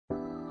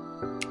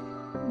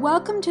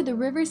Welcome to the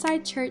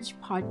Riverside Church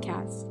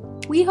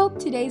podcast. We hope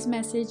today's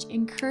message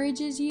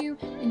encourages you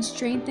and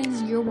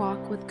strengthens your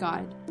walk with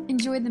God.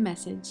 Enjoy the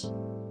message.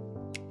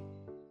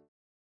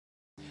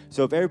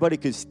 So if everybody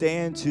could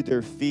stand to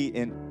their feet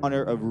in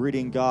honor of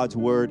reading God's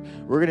word,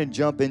 we're going to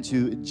jump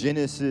into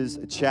Genesis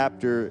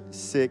chapter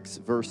 6,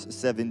 verse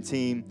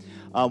 17.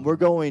 We're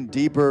going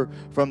deeper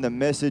from the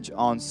message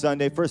on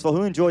Sunday. First of all,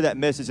 who enjoyed that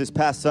message this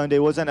past Sunday?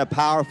 Wasn't it a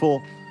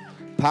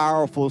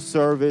powerful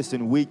service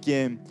and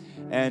weekend?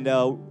 And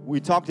we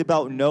talked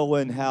about Noah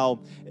and how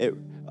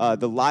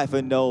the life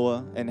of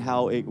Noah and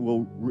how it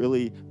will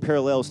really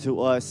parallels to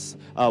us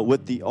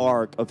with the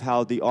ark, of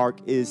how the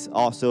ark is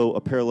also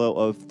a parallel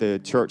of the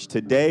church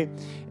today,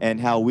 and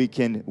how we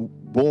can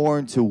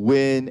born to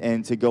win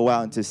and to go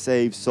out and to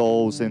save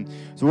souls. And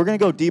so we're going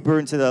to go deeper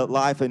into the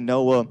life of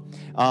Noah.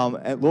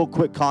 A little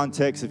quick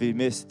context if you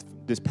missed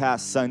this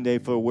past Sunday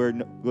for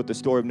what the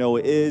story of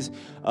Noah is.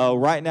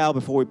 Right now,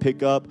 before we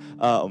pick up,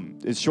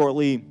 is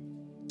shortly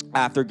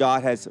after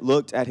God has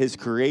looked at his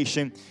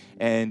creation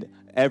and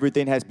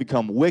everything has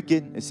become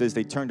wicked. It says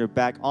they turned their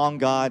back on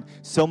God,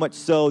 so much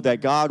so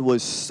that God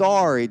was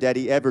sorry that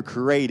he ever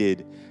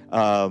created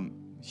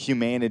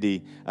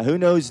humanity. Who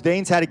knows,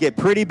 things had to get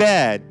pretty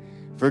bad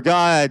for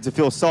God to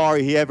feel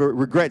sorry he ever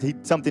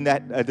regretted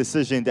a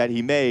decision that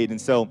he made.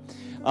 And so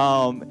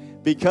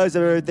because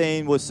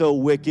everything was so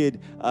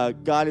wicked,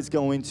 God is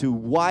going to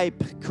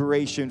wipe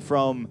creation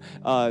from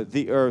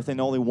the earth, and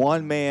only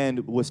one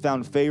man was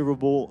found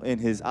favorable in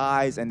his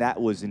eyes, and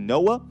that was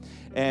Noah.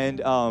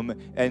 And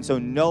so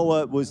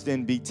Noah was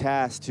then be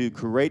tasked to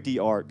create the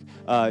ark,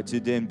 to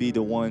then be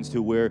the ones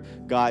to where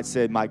God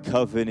said, my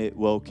covenant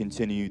will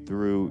continue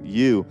through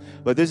you.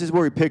 But this is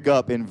where we pick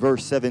up in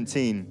verse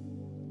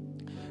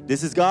 17.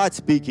 This is God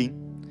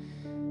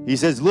speaking. He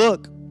says,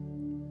 look,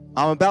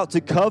 I'm about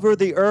to cover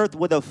the earth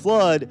with a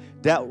flood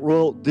that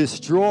will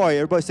destroy,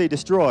 everybody say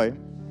destroy,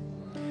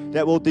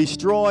 that will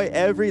destroy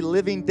every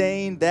living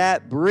thing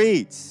that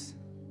breathes.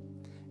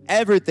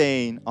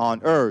 Everything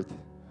on earth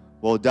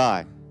will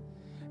die.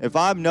 If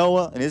I'm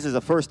Noah, and this is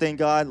the first thing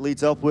God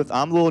leads up with,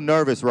 I'm a little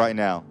nervous right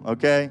now,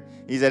 okay?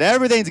 He said,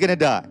 everything's going to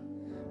die.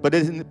 But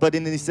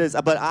then he says,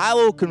 but I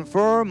will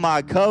confirm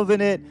my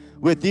covenant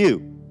with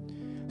you.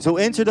 So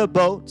enter the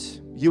boat,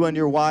 you and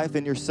your wife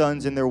and your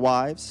sons and their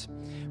wives.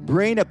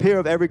 Bring a pair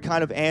of every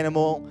kind of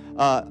animal,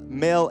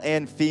 male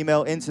and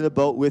female, into the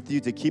boat with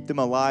you to keep them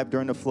alive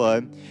during the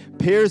flood.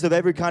 Pairs of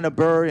every kind of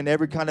bird and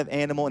every kind of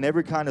animal and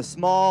every kind of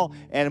small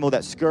animal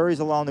that scurries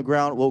along the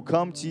ground will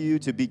come to you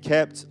to be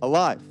kept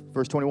alive.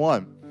 Verse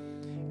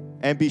 21.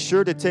 And be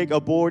sure to take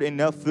aboard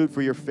enough food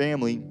for your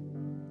family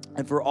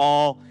and for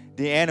all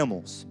the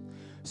animals.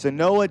 So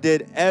Noah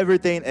did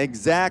everything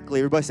exactly.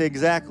 Everybody say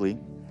exactly.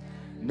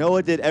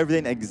 Noah did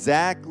everything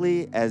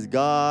exactly as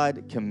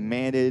God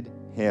commanded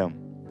him.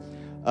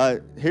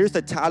 Here's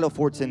the title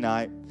for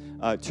tonight.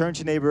 Turn to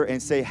your neighbor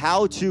and say,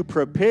 how to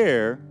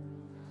prepare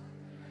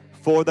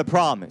for the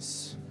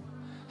promise.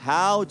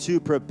 How to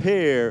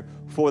prepare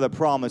for the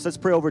promise. Let's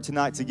pray over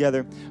tonight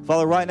together.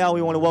 Father, right now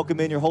we want to welcome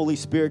in your Holy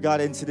Spirit,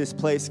 God, into this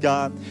place,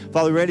 God.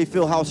 Father, we already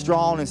feel how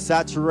strong and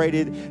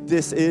saturated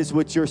this is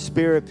with your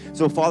Spirit.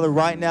 So, Father,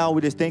 right now we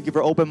just thank you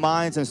for open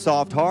minds and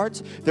soft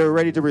hearts that are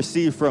ready to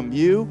receive from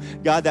you.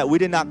 God, that we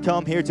did not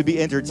come here to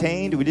be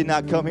entertained. We did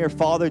not come here,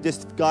 Father,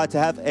 just, God, to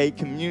have a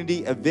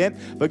community event.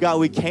 But, God,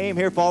 we came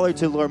here, Father,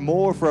 to learn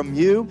more from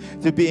you,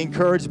 to be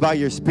encouraged by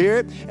your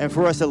Spirit, and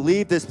for us to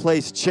leave this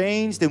place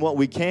changed in what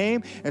we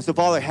came. And so,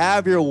 Father,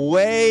 have your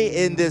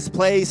way in this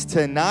place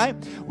tonight.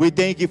 We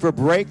thank you for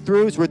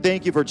breakthroughs. We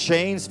thank you for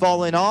chains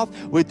falling off.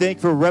 We thank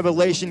you for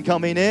revelation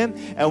coming in.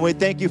 And we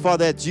thank you,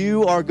 Father, that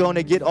you are going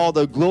to get all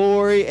the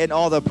glory and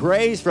all the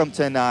praise from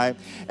tonight.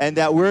 And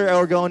that we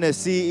are going to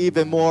see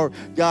even more,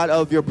 God,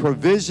 of your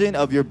provision,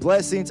 of your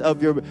blessings,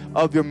 of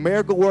your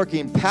miracle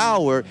working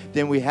power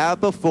than we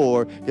have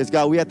before. Because,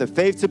 God, we have the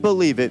faith to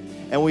believe it,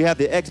 and we have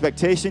the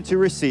expectation to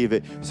receive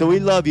it. So we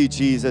love you,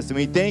 Jesus. And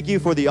we thank you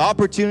for the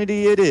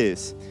opportunity it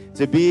is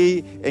to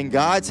be in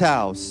God's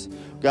house,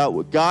 God,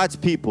 with God's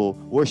people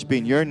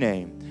worshiping your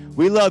name.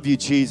 We love you,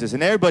 Jesus.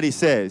 And everybody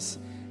says,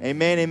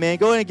 amen, amen.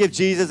 Go ahead and give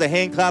Jesus a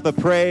hand clap of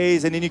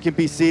praise, and then you can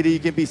be seated. You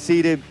can be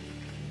seated.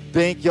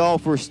 Thank y'all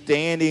for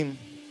standing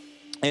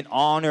in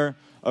honor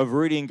of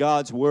reading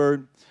God's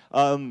word.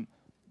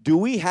 Do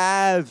we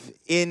have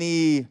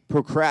any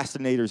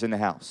procrastinators in the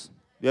house?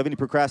 Do you have any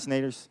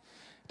procrastinators?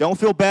 Don't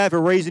feel bad for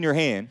raising your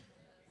hand.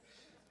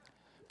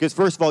 Because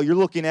first of all, you're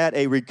looking at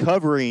a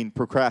recovering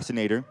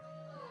procrastinator.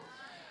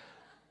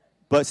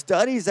 But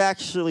studies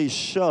actually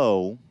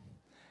show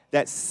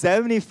that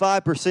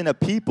 75% of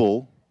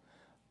people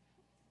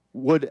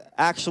would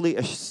actually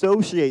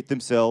associate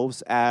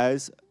themselves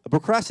as a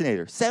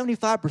procrastinator.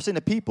 75%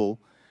 of people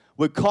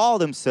would call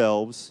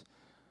themselves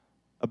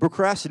a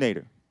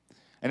procrastinator.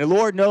 And the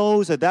Lord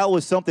knows that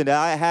was something that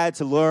I had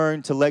to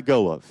learn to let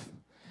go of.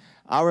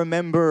 I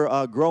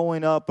remember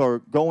growing up or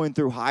going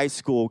through high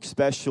school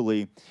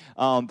especially,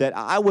 that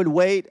I would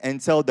wait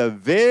until the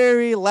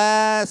very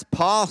last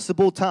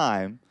possible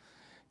time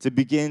to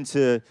begin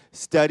to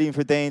studying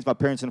for things. My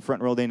parents in the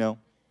front row, they know.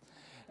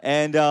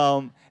 And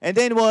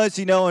then was,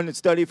 and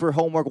study for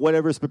homework,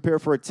 whatever, to prepare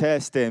for a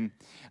test. And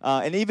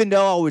even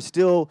though I would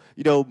still,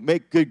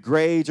 make good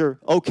grades or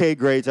okay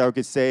grades, I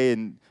could say,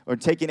 or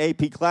taking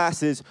AP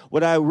classes,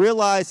 what I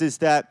realized is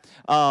that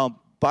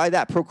by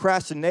that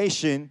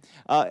procrastination,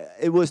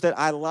 it was that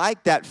I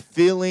liked that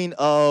feeling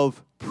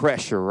of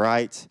pressure,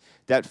 right?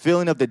 That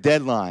feeling of the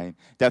deadline,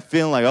 that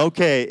feeling like,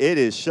 okay, it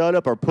is shut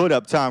up or put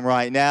up time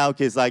right now,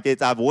 because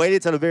I've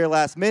waited till the very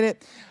last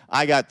minute.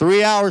 I got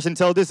 3 hours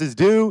until this is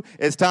due.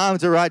 It's time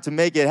to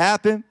make it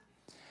happen.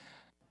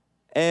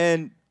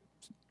 And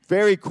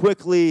very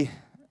quickly,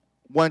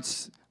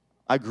 once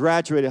I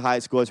graduated high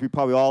school, as we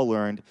probably all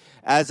learned,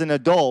 as an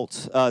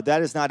adult,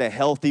 that is not a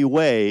healthy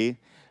way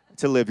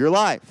to live your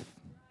life.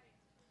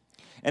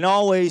 And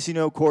always,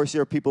 of course,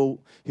 there are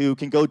people who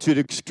can go to the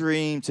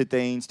extreme to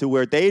things to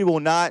where they will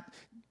not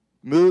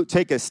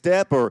take a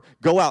step or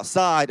go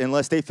outside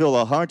unless they feel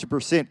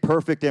 100%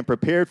 perfect and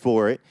prepared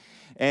for it.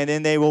 And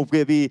then they will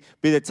be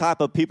the type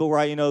of people,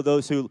 right,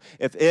 those who,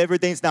 if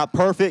everything's not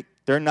perfect,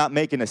 they're not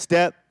making a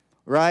step,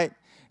 right?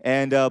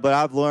 And but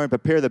I've learned,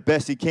 prepare the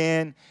best you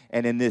can,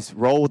 and then this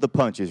roll with the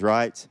punches,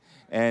 right?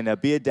 And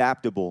be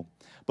adaptable.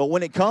 But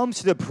when it comes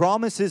to the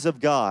promises of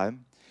God,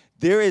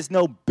 there is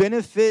no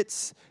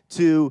benefits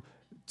to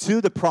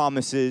the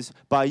promises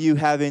by you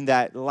having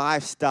that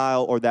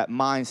lifestyle or that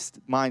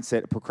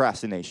mindset of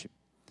procrastination.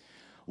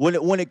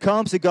 When it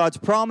comes to God's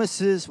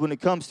promises, when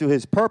it comes to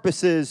his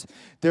purposes,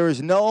 there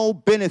is no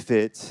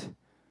benefit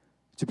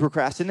to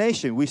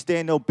procrastination. We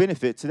stand no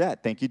benefit to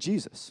that. Thank you,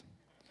 Jesus.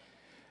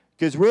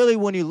 Because really,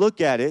 when you look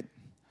at it,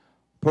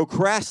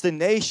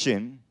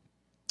 procrastination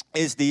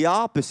is the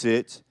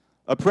opposite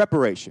of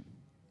preparation.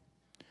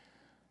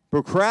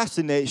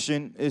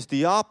 Procrastination is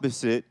the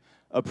opposite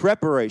of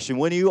preparation.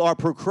 When you are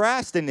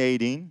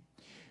procrastinating,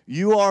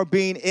 you are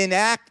being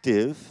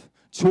inactive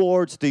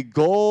towards the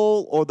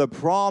goal or the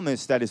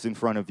promise that is in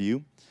front of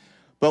you.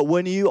 But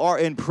when you are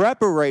in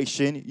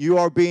preparation, you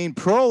are being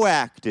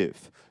proactive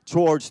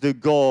towards the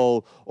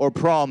goal or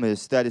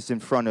promise that is in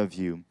front of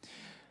you.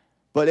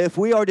 But if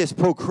we are just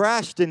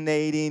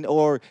procrastinating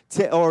or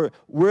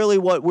really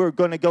what we're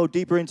going to go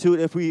deeper into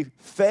it, if we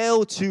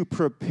fail to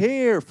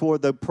prepare for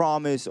the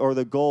promise or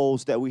the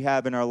goals that we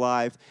have in our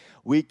life,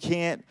 we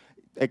can't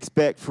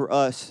expect for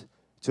us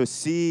to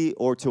see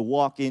or to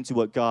walk into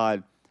what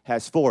God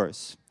has for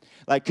us.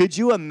 Like, could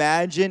you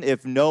imagine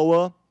if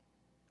Noah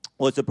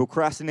was a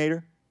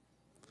procrastinator?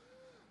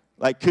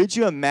 Like, could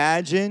you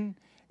imagine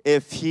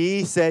if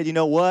he said, you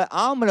know what,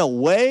 I'm going to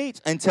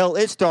wait until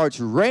it starts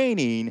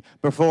raining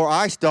before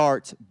I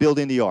start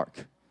building the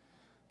ark?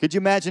 Could you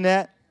imagine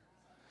that?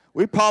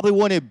 We probably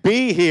wouldn't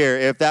be here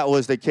if that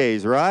was the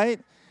case, right?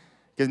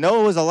 Because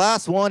Noah was the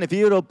last one. If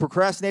he would have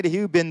procrastinated, he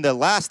would have been the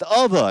last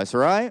of us,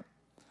 right?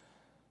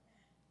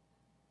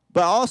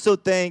 But I also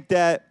think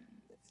that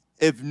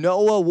if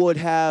Noah would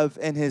have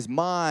in his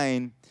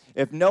mind,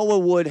 if Noah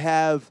would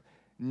have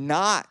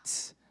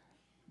not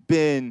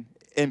been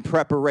in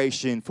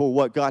preparation for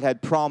what God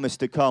had promised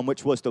to come,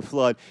 which was the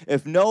flood,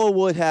 if Noah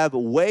would have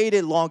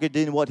waited longer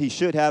than what he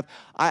should have,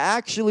 I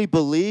actually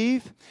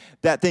believe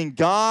that then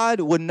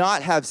God would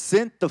not have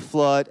sent the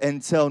flood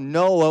until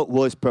Noah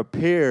was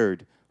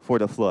prepared for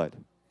the flood.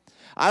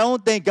 I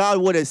don't think God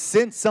would have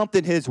sent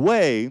something his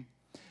way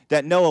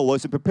that Noah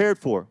wasn't prepared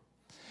for.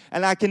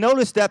 And I can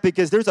notice that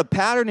because there's a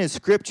pattern in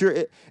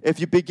Scripture.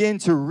 If you begin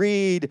to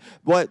read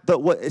what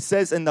it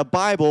says in the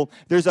Bible,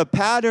 there's a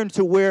pattern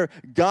to where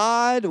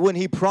God, when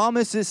he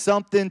promises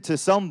something to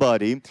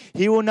somebody,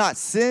 he will not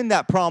send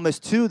that promise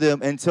to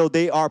them until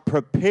they are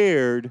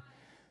prepared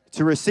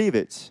to receive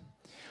it.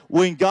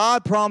 When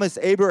God promised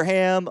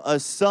Abraham a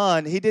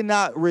son, he did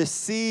not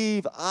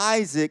receive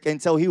Isaac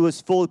until he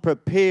was fully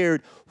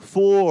prepared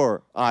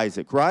for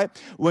Isaac, right?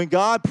 When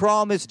God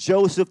promised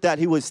Joseph that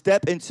he would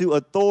step into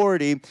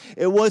authority,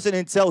 it wasn't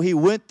until he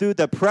went through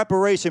the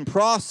preparation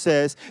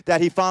process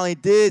that he finally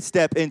did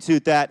step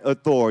into that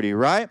authority,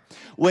 right?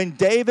 When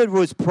David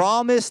was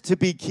promised to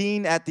be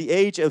king at the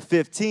age of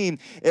 15,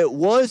 it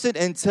wasn't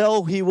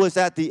until he was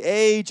at the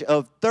age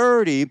of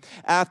 30,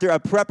 after a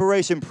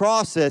preparation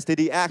process, did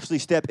he actually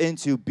step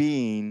into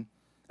being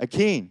a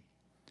king.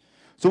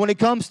 So when it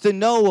comes to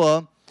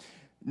Noah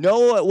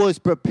was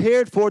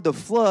prepared for the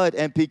flood,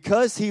 and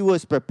because he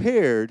was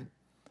prepared,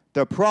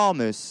 the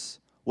promise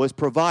was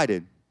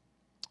provided.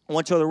 I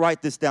want you to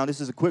write this down. This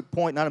is a quick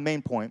point, not a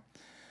main point.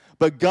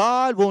 But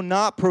God will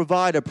not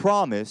provide a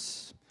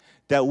promise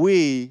that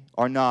we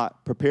are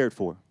not prepared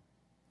for.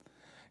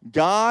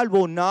 God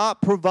will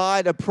not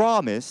provide a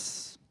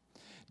promise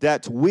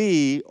that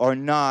we are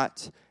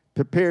not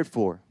prepared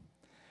for.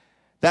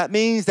 That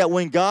means that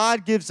when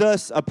God gives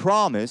us a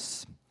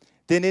promise,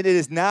 then it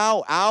is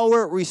now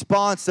our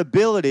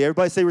responsibility.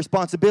 Everybody say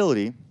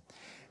responsibility.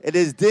 It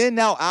is then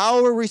now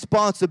our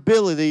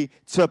responsibility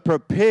to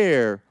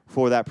prepare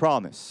for that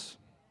promise.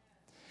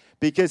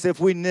 Because if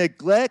we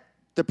neglect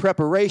the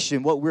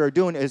preparation, what we're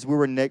doing is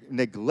we're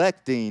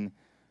neglecting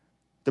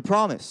the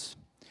promise.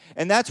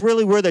 And that's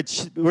really where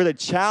the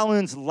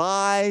challenge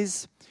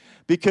lies.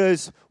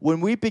 Because when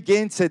we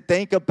begin to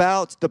think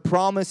about the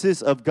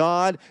promises of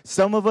God,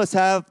 some of us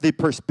have the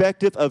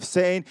perspective of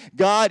saying,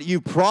 God, you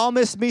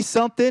promised me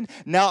something.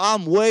 Now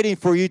I'm waiting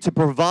for you to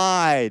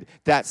provide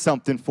that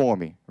something for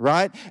me,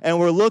 right? And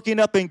we're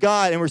looking up in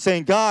God and we're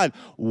saying, God,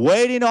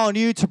 waiting on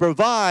you to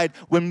provide,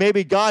 when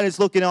maybe God is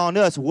looking on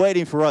us,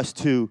 waiting for us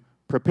to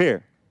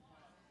prepare.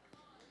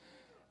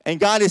 And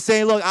God is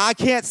saying, look, I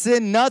can't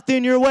send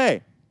nothing your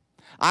way.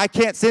 I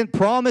can't send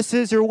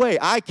promises your way.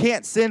 I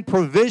can't send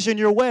provision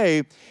your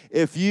way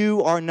if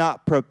you are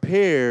not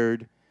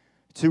prepared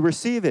to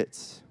receive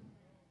it.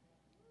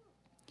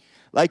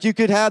 Like you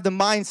could have the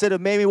mindset of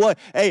maybe what?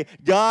 Hey,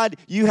 God,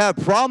 you have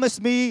promised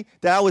me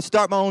that I would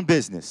start my own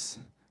business.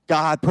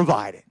 God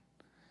provided.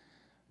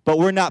 But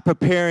we're not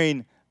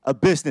preparing a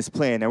business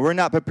plan, and we're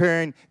not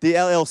preparing the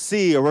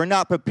LLC, or we're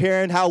not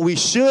preparing how we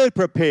should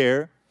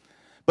prepare,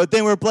 but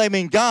then we're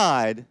blaming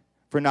God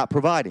for not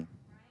providing.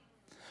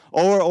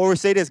 Or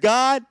say this,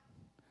 God,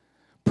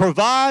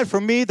 provide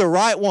for me the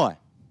right one.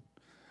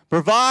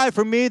 Provide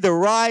for me the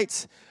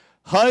right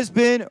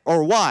husband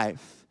or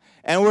wife.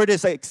 And we're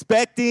just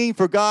expecting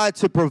for God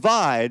to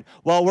provide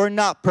while we're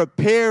not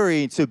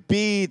preparing to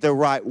be the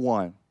right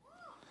one.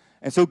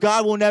 And so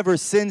God will never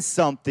send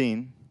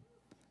something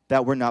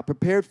that we're not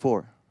prepared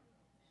for.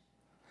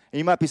 And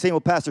you might be saying, well,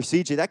 Pastor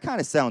CJ, that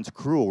kind of sounds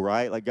cruel,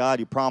 right? Like, God,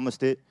 you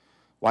promised it.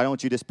 Why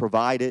don't you just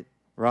provide it,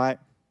 right?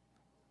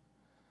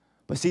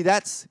 But see,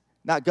 that's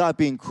not God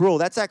being cruel.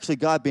 That's actually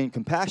God being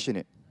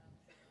compassionate.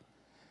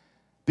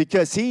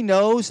 Because he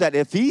knows that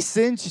if he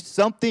sends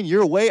something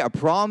your way, a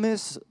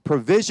promise,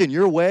 provision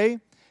your way,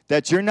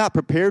 that you're not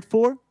prepared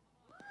for,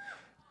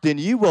 then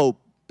you will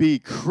be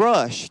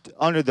crushed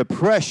under the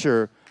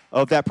pressure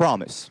of that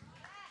promise.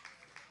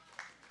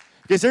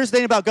 Because here's the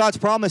thing about God's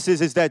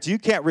promises is that you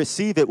can't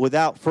receive it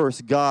without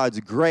first God's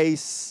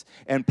grace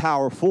and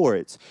power for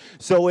it.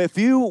 So if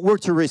you were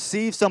to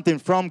receive something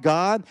from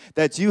God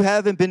that you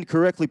haven't been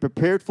correctly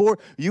prepared for,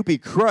 you'd be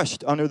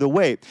crushed under the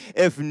weight.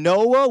 If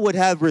Noah would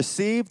have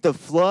received the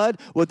flood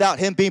without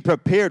him being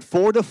prepared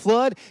for the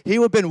flood, he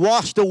would have been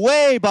washed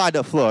away by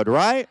the flood,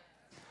 right?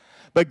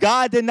 But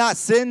God did not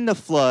send the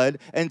flood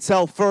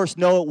until first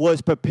Noah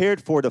was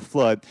prepared for the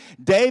flood.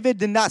 David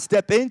did not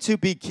step into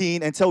be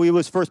king until he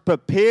was first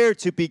prepared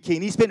to be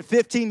king. He spent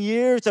 15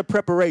 years of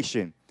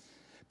preparation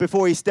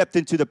before he stepped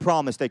into the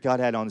promise that God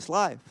had on his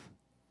life.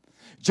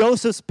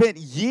 Joseph spent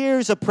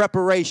years of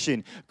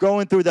preparation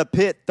going through the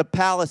pit, the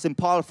palace, and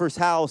Potiphar's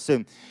house,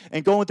 and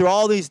going through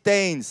all these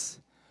things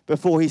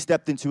before he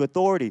stepped into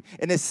authority.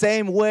 In the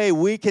same way,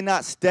 we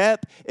cannot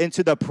step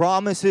into the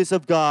promises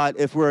of God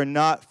if we're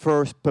not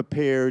first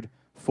prepared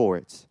for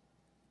it.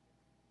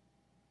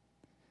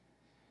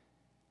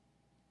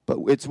 But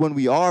it's when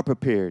we are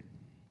prepared,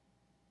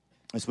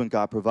 it's when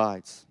God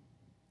provides.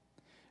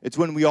 It's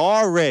when we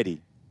are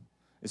ready,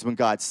 it's when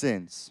God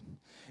sends.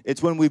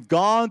 It's when we've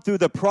gone through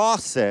the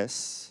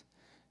process,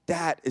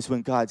 that is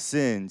when God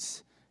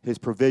sends his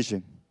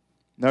provision.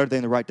 Another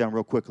thing to write down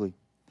real quickly.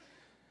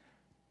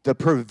 The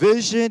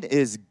provision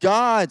is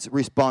God's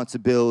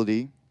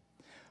responsibility,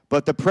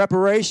 but the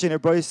preparation,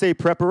 everybody say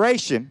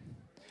preparation,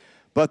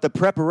 but the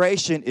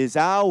preparation is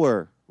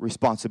our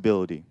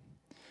responsibility.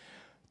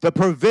 The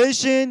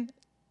provision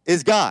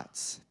is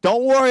God's.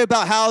 Don't worry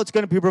about how it's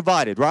going to be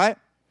provided, right?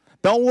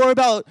 Don't worry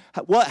about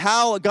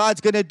how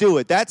God's going to do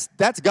it. That's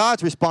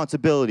God's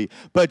responsibility.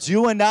 But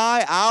you and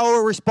I,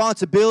 our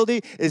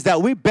responsibility is that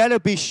we better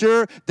be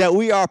sure that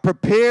we are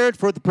prepared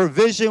for the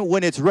provision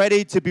when it's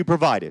ready to be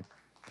provided.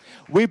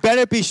 We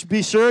better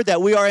be sure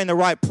that we are in the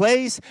right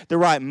place, the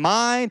right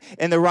mind,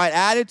 and the right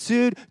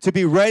attitude to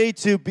be ready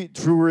to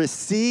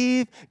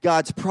receive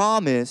God's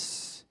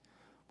promise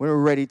when we're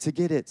ready to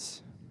get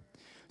it.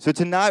 So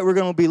tonight we're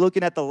going to be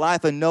looking at the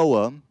life of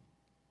Noah.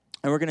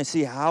 And we're going to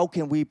see how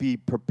can we be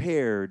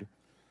prepared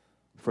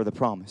for the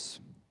promise.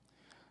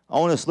 I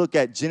want us to look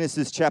at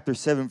Genesis chapter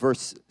 7,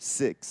 verse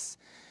 6.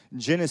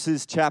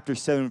 Genesis chapter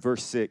 7,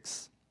 verse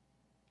 6.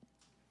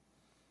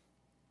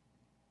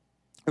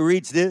 It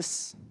reads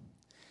this.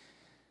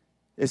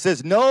 It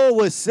says, Noah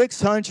was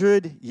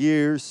 600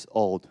 years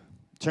old.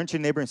 Turn to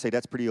your neighbor and say,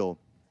 that's pretty old.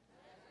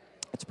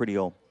 That's pretty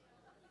old.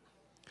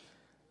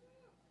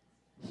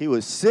 He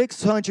was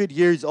 600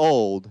 years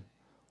old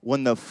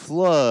when the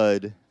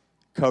flood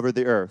covered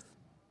the earth.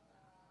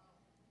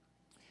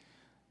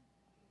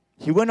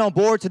 He went on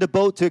board to the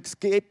boat to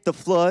escape the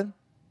flood.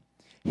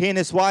 He and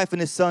his wife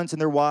and his sons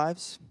and their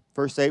wives.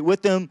 Verse 8,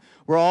 with them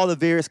were all the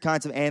various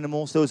kinds of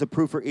animals, those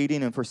approved for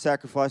eating and for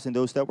sacrifice, and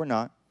those that were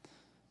not,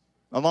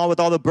 along with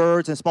all the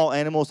birds and small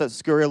animals that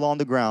scurry along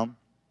the ground.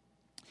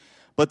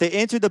 But they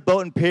entered the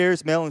boat in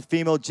pairs, male and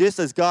female, just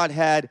as God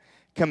had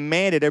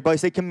commanded. Everybody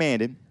say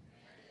commanded.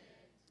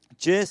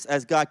 Just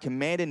as God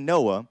commanded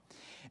Noah.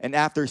 And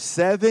after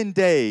 7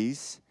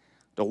 days,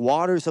 the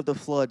waters of the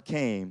flood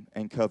came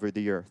and covered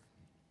the earth.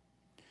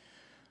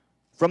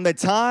 From the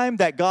time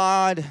that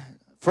God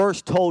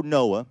first told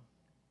Noah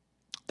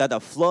that the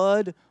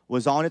flood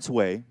was on its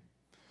way,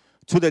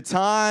 to the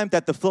time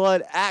that the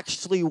flood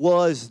actually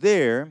was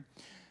there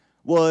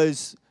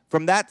was,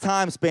 from that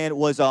time span,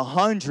 was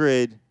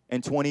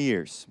 120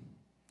 years.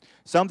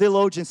 Some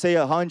theologians say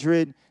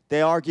 100.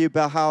 They argue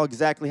about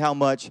exactly how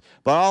much.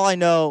 But all I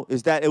know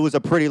is that it was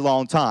a pretty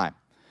long time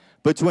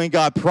between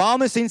God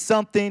promising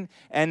something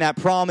and that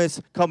promise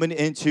coming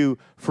into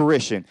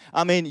fruition.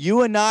 I mean,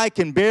 you and I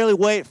can barely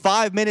wait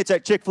 5 minutes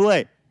at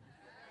Chick-fil-A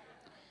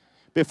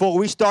before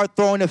we start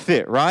throwing a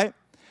fit, right?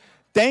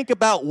 Think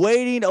about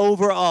waiting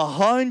over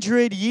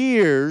 100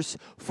 years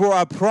for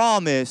a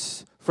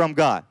promise from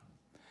God.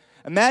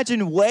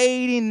 Imagine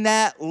waiting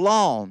that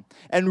long.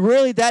 And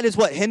really, that is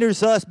what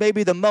hinders us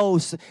maybe the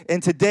most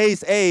in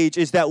today's age,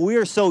 is that we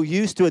are so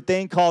used to a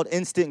thing called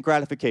instant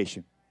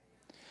gratification.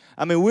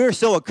 I mean, we're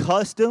so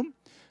accustomed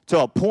to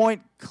a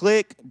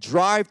point-click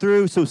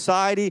drive-through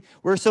society.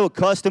 We're so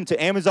accustomed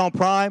to Amazon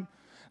Prime.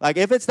 Like,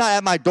 if it's not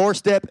at my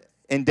doorstep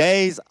in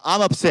days, I'm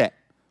upset,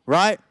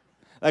 right?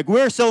 Like,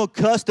 we're so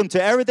accustomed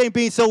to everything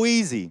being so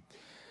easy.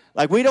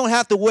 Like, we don't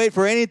have to wait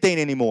for anything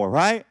anymore,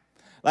 right?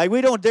 Like,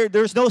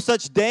 there's no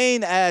such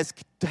thing as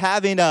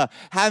having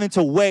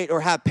to wait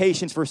or have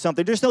patience for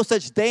something. There's no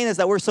such thing as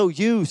that. We're so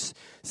used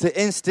to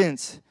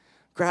instant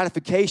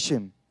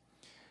gratification.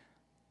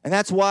 And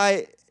that's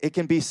why it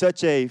can be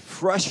such a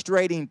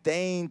frustrating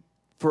thing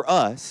for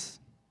us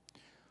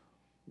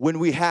when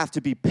we have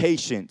to be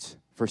patient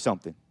for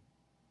something.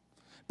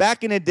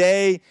 Back in the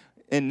day,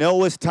 in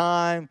Noah's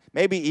time,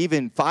 maybe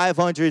even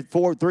 500,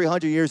 400,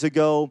 300 years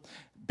ago,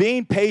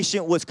 being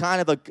patient was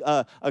kind of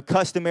a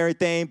customary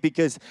thing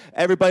because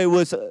everybody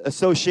was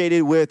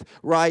associated with,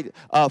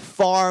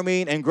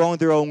 farming and growing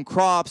their own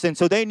crops. And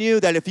so they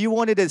knew that if you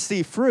wanted to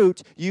see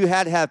fruit, you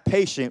had to have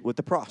patience with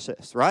the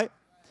process, right?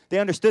 They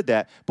understood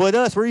that. But with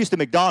us, we're used to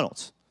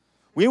McDonald's.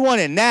 We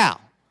want it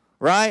now,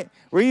 right?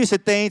 We're used to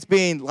things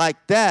being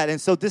like that. And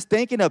so this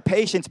thinking of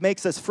patience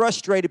makes us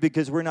frustrated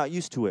because we're not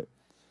used to it.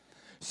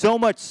 So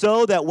much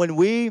so that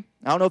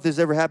I don't know if this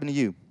ever happened to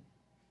you,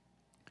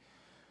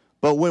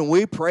 but when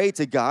we pray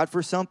to God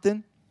for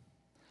something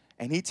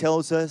and he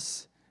tells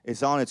us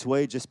it's on its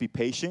way, just be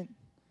patient.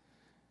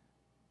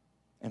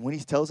 And when he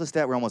tells us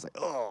that, we're almost like,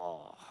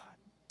 oh,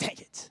 dang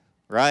it,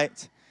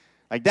 right?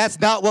 Like, that's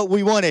not what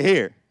we want to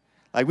hear.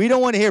 Like, we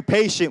don't want to hear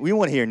patient. We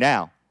want to hear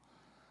now.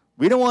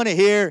 We don't want to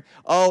hear,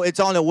 oh, it's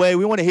on the way.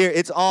 We want to hear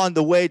it's on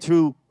the way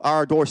to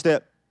our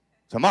doorstep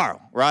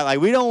tomorrow, right? Like,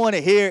 we don't want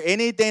to hear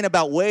anything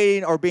about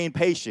waiting or being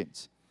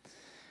patient.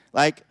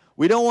 Like,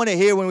 we don't want to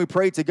hear when we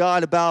pray to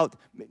God about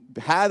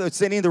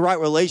sending the right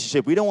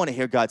relationship. We don't want to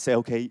hear God say,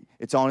 okay,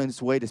 it's on its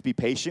way, just be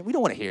patient. We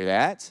don't want to hear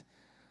that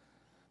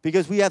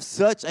because we have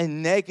such a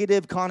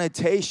negative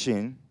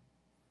connotation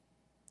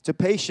to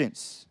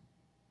patience.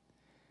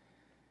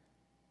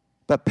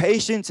 But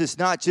patience is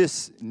not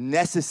just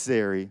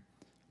necessary,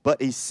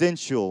 but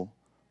essential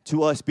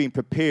to us being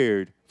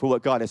prepared for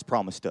what God has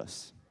promised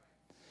us.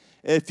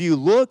 If you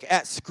look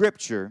at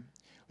Scripture,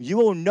 you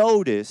will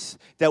notice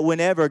that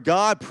whenever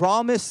God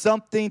promised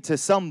something to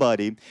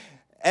somebody,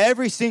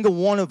 every single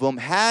one of them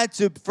had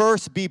to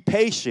first be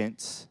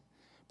patient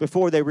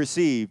before they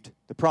received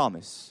the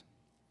promise.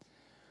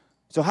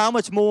 So how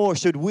much more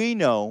should we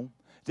know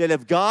that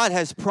if God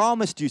has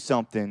promised you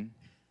something,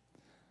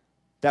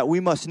 that we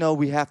must know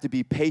we have to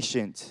be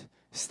patient,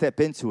 step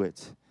into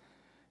it.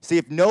 See,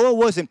 if Noah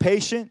wasn't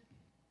patient,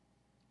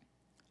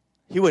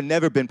 he would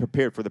never have been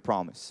prepared for the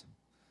promise.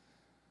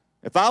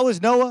 If I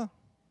was Noah,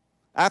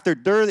 after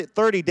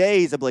 30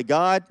 days, I'd be like,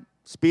 God,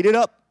 speed it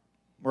up,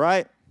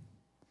 right?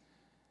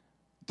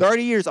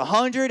 30 years,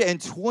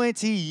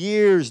 120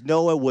 years,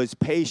 Noah was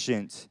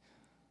patient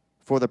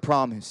for the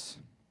promise.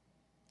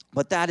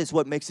 But that is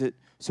what makes it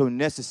so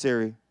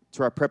necessary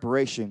to our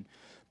preparation.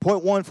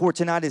 Point one for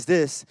tonight is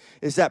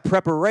that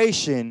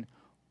preparation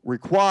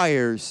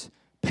requires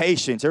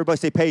patience. Everybody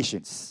say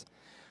patience.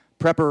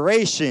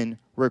 Preparation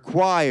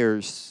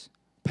requires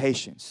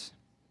patience.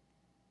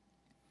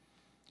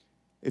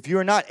 If you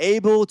are not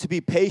able to be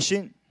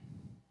patient,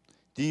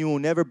 then you will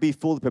never be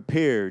fully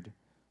prepared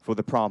for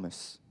the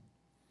promise.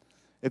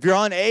 If you're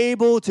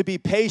unable to be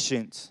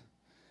patient,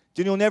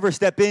 then you'll never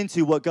step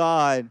into what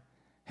God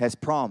has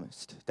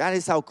promised. That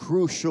is how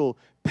crucial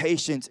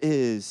patience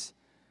is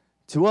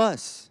to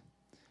us.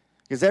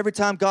 Because every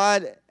time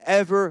God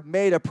ever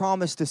made a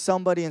promise to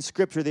somebody in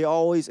Scripture, they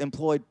always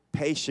employed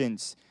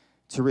patience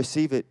to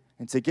receive it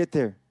and to get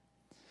there.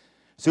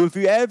 So if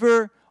you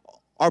ever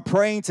are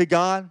praying to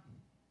God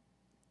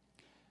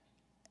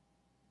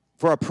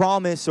for a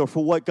promise or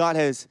for what God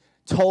has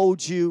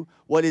told you,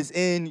 what is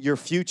in your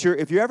future,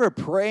 if you're ever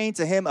praying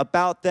to him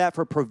about that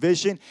for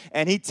provision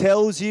and he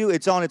tells you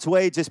it's on its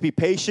way, just be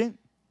patient,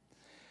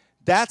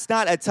 that's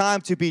not a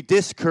time to be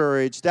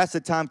discouraged. That's a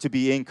time to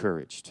be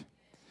encouraged.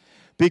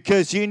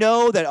 Because you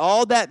know that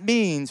all that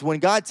means, when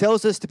God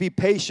tells us to be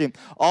patient,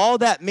 all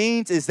that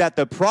means is that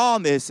the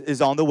promise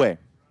is on the way.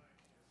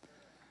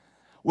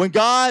 When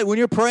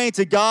you're praying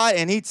to God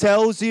and he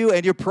tells you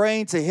and you're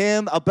praying to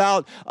him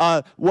about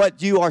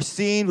what you are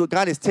seeing, what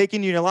God is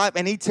taking you in your life,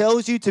 and he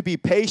tells you to be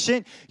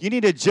patient, you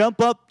need to jump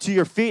up to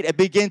your feet and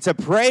begin to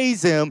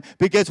praise him,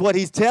 because what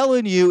he's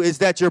telling you is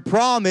that your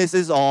promise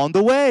is on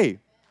the way.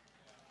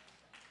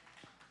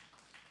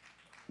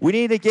 We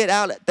need to get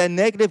out the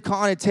negative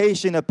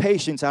connotation of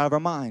patience out of our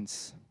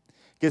minds,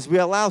 because we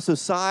allow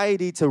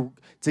society to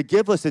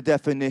give us a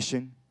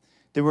definition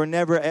that we're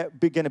never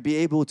going to be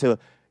able to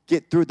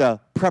get through the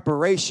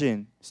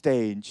preparation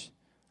stage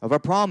of our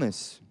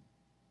promise.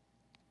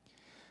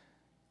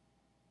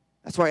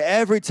 That's why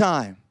every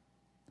time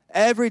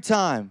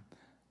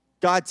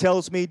God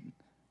tells me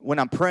when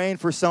I'm praying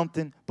for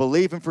something,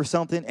 believing for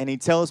something, and he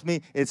tells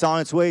me it's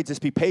on its way,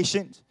 just be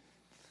patient,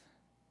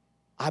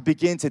 I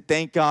begin to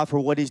thank God for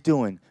what he's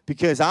doing,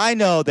 because I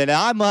know that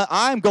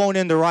I'm going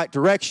in the right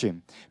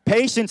direction.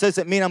 Patience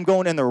doesn't mean I'm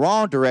going in the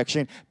wrong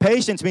direction.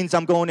 Patience means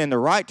I'm going in the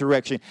right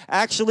direction.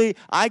 Actually,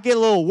 I get a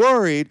little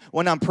worried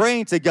when I'm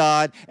praying to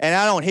God and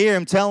I don't hear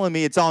him telling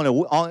me it's on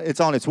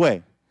its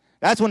way.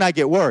 That's when I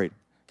get worried,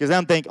 because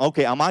I'm thinking,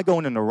 okay, am I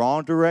going in the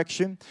wrong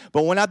direction?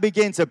 But when I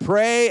begin to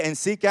pray and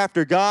seek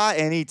after God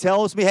and he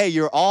tells me, hey,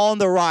 you're on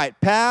the right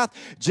path,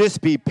 just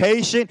be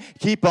patient,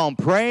 keep on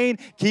praying,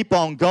 keep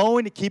on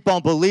going, keep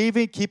on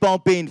believing, keep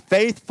on being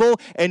faithful,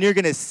 and you're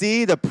going to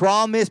see the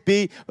promise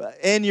be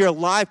in your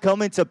life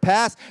coming to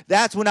pass.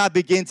 That's when I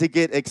begin to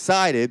get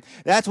excited.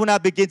 That's when I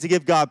begin to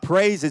give God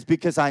praises,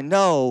 because I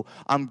know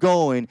I'm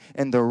going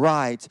in the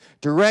right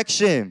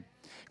direction.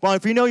 Well,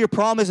 if you know your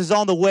promise is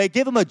on the way,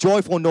 give him a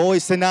joyful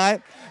noise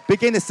tonight.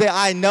 Begin to say,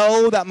 I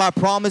know that my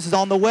promise is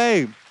on the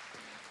way.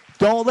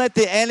 Don't let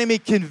the enemy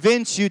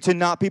convince you to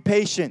not be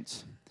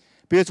patient.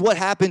 Because what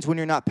happens when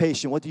you're not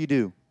patient? What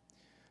do?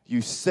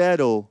 You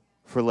settle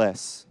for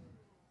less.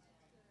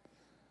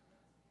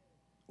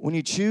 When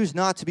you choose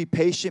not to be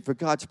patient for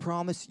God's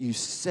promise, you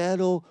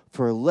settle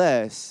for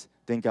less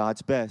than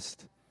God's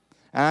best.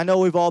 And I know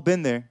we've all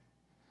been there.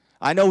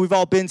 I know we've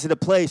all been to the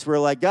place where,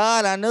 like,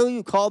 God, I know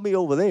you called me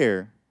over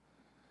there,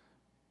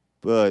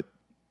 but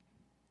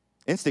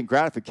instant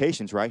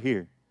gratification's right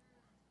here.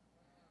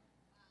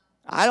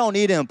 I don't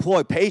need to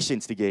employ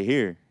patience to get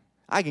here.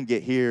 I can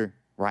get here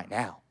right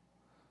now.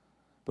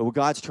 But what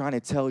God's trying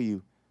to tell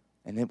you,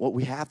 and then what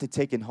we have to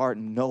take in heart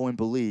and know and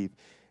believe,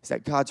 is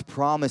that God's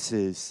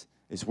promises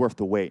is worth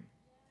the wait.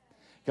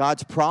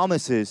 God's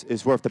promises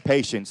is worth the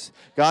patience.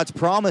 God's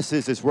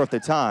promises is worth the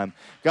time.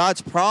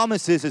 God's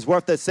promises is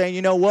worth the saying,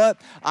 you know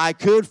what? I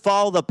could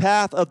follow the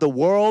path of the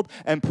world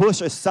and push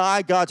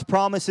aside God's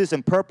promises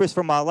and purpose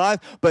for my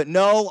life, but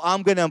no,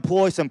 I'm going to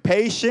employ some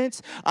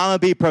patience. I'm going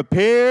to be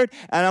prepared,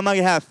 and I'm going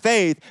to have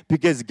faith,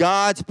 because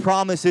God's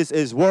promises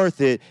is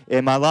worth it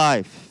in my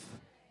life.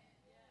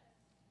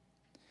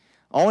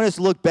 I want us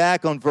to look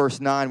back on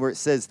verse 9 where it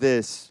says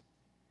this.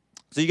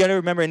 So you got to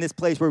remember, in this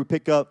place where we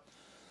pick up,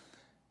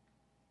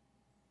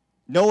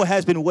 Noah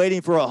has been waiting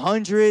for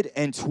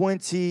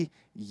 120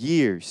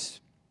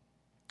 years.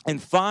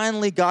 And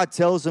finally, God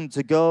tells him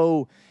to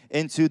go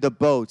into the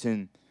boat.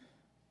 In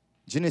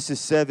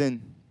Genesis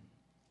 7,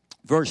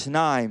 verse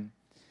 9,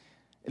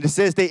 and it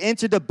says, they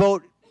entered the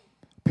boat,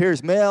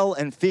 pairs male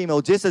and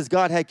female, just as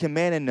God had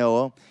commanded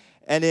Noah.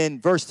 And in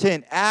verse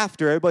 10,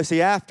 everybody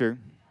say after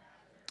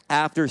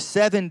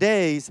 7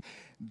 days,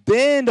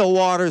 then the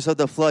waters of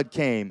the flood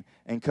came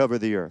and covered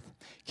the earth.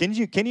 Can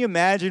you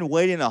imagine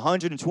waiting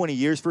 120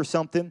 years for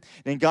something?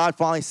 And God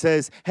finally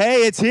says,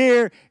 hey, it's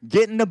here.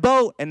 Get in the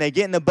boat. And they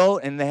get in the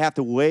boat, and they have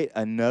to wait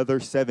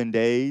another 7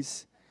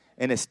 days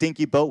in a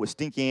stinky boat with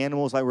stinky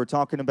animals like we're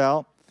talking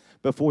about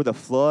before the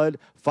flood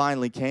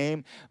finally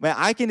came. Man,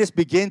 I can just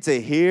begin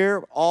to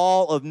hear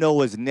all of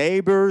Noah's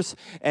neighbors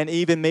and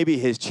even maybe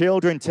his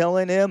children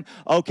telling him,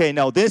 okay,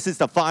 no, this is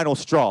the final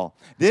straw.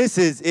 This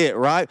is it,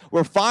 right?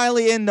 We're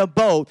finally in the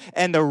boat,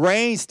 and the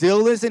rain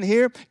still isn't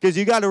here, because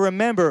you got to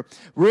remember,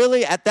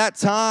 really at that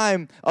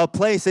time of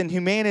place in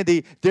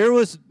humanity, there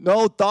was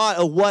no thought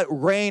of what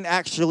rain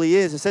actually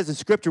is. It says in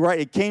Scripture,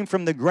 right, it came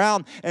from the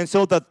ground. And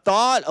so the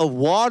thought of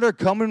water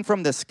coming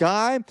from the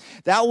sky,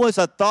 that was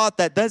a thought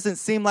that doesn't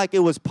seem like it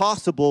was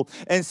possible.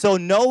 And so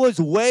Noah's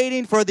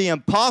waiting for the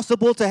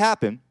impossible to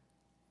happen.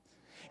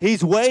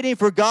 He's waiting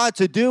for God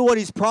to do what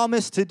he's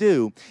promised to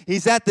do.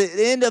 He's at the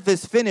end of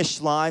his finish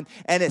line,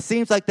 and it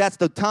seems like that's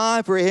the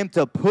time for him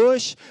to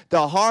push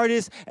the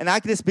hardest. And I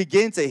can just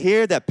begin to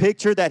hear that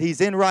picture that he's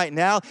in right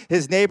now.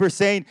 His neighbor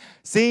saying,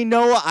 see,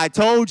 Noah, I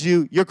told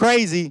you, you're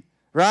crazy,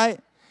 right?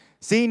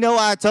 See,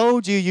 Noah, I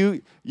told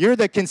you, you're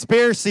the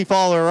conspiracy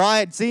follower,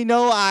 right? See,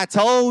 Noah, I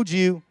told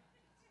you.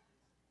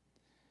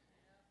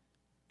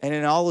 And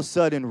then all of a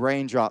sudden,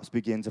 raindrops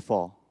begin to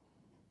fall.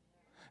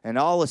 And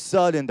all of a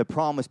sudden, the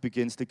promise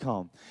begins to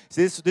come.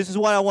 See, this is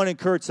what I want to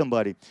encourage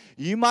somebody.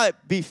 You might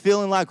be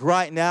feeling like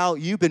right now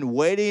you've been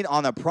waiting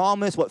on a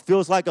promise what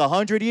feels like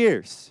 100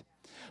 years.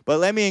 But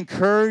let me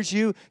encourage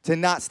you to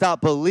not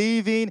stop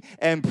believing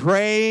and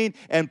praying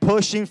and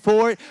pushing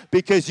for it,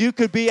 because you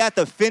could be at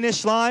the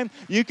finish line.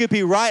 You could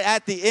be right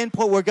at the end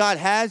point where God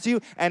has you.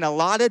 And a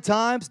lot of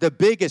times, the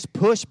biggest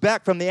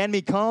pushback from the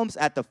enemy comes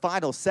at the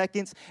final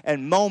seconds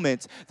and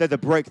moments that the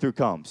breakthrough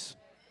comes.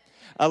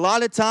 A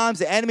lot of times,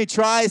 the enemy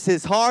tries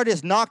his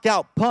hardest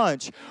knockout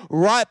punch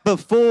right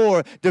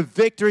before the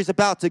victory is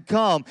about to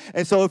come.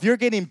 And so if you're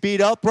getting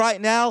beat up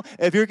right now,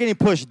 if you're getting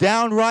pushed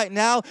down right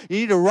now, you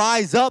need to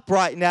rise up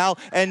right now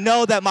and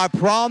know that my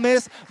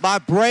promise, my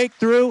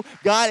breakthrough,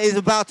 God is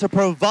about to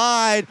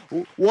provide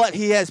what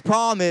he has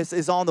promised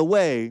is on the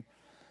way.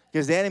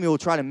 Because the enemy will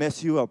try to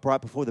mess you up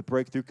right before the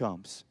breakthrough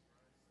comes.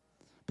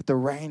 But the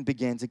rain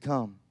began to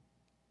come.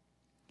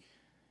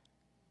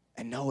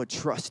 And Noah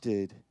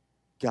trusted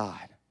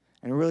God.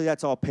 And really,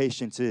 that's all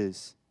patience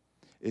is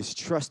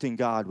trusting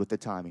God with the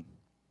timing.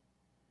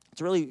 It's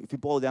really, if you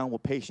boil down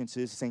what patience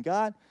is, saying,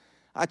 God,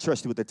 I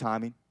trust you with the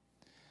timing.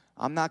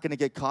 I'm not going to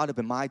get caught up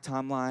in my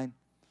timeline.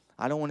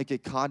 I don't want to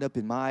get caught up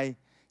in my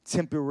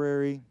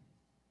temporary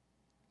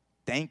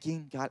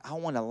thinking. God, I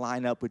want to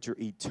line up with your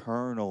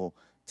eternal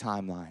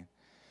timeline.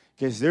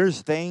 Because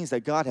there's things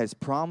that God has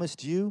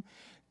promised you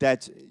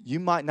that you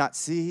might not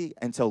see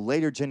until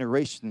later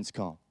generations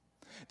come.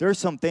 There's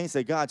some things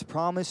that God's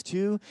promised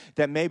you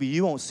that maybe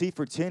you won't see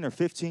for 10 or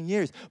 15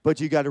 years. But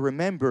you got to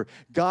remember,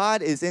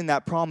 God is in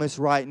that promise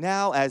right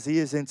now as he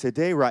is in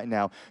today right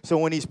now. So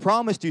when he's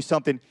promised you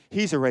something,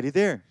 he's already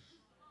there.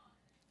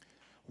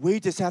 We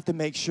just have to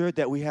make sure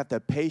that we have the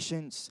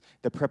patience,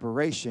 the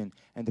preparation,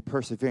 and the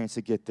perseverance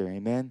to get there.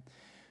 Amen?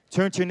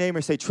 Turn to your neighbor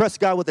and say, trust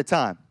God with the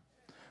time.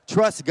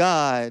 Trust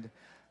God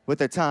with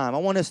the time. I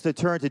want us to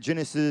turn to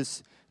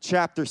Genesis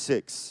chapter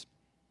 6.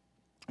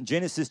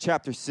 Genesis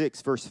chapter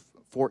 6, verse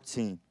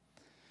 14.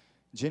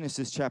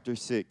 Genesis chapter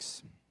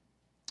 6,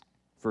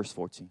 verse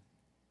 14.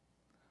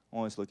 I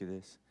want us to look at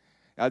this.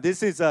 Now,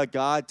 this is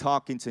God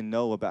talking to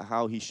Noah about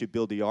how he should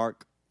build the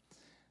ark.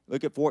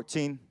 Look at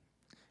 14.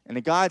 And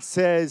the God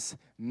says,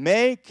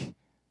 make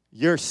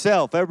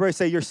yourself, everybody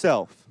say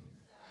yourself,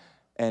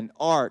 an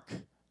ark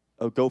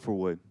of gopher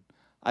wood.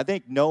 I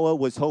think Noah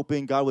was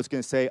hoping God was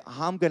going to say,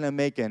 I'm going to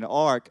make an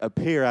ark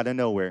appear out of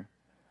nowhere.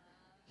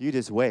 You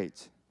just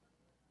wait.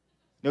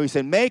 No, he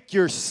said, make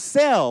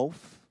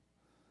yourself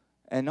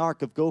an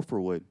ark of gopher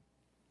wood.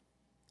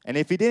 And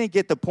if he didn't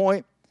get the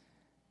point,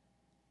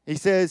 he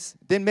says,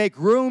 then make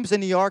rooms in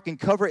the ark and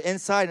cover it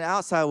inside and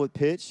outside with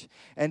pitch.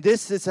 And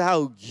this is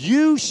how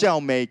you shall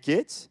make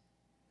it.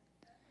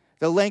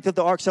 The length of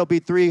the ark shall be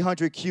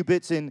 300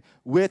 cubits in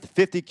width,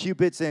 50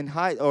 cubits in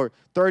height, or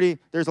 30.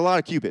 There's a lot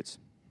of cubits.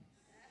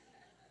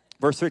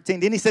 Verse 13,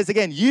 then he says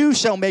again, you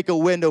shall make a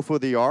window for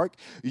the ark.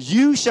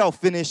 You shall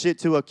finish it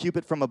to a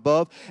cubit from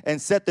above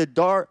and set the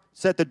door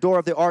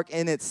of the ark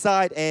in its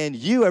side. And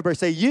you, everybody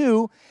say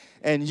you,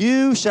 and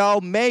you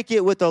shall make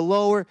it with the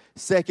lower,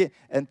 second,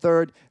 and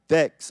third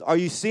decks. Are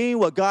you seeing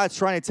what God's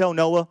trying to tell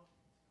Noah?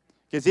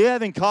 Because if you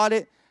haven't caught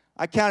it,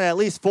 I counted at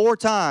least 4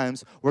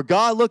 times where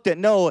God looked at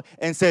Noah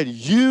and said,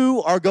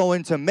 you are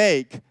going to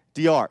make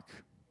the ark.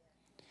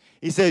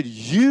 He said,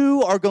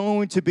 you are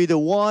going to be the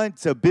one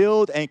to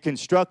build and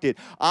construct it.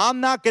 I'm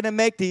not going to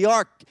make the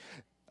ark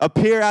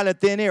appear out of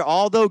thin air,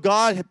 although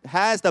God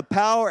has the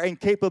power and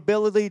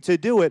capability to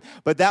do it.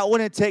 But that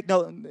wouldn't take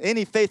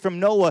any faith from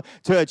Noah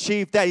to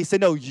achieve that. He said,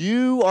 no,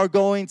 you are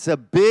going to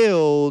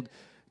build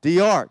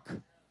the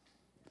ark.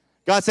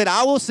 God said,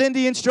 I will send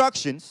the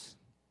instructions,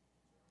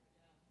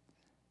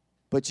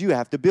 but you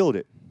have to build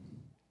it.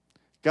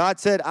 God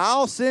said,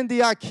 I'll send the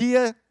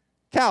IKEA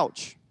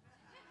couch,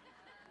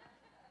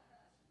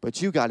 but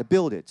you got to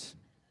build it.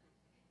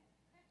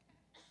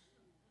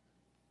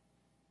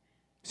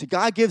 See,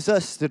 God gives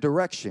us the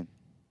direction,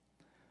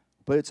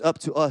 but it's up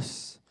to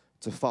us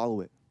to follow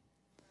it.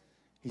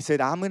 He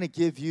said, I'm going to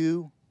give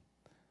you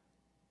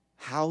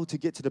how to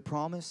get to the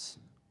promise,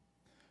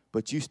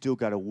 but you still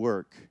got to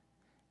work,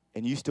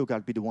 and you still got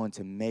to be the one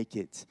to make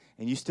it,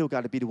 and you still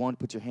got to be the one to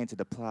put your hand to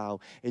the plow,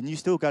 and you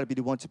still got to be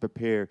the one to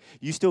prepare.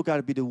 You still got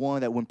to be the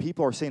one that when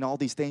people are saying all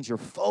these things, you're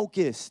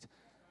focused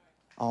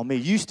on me.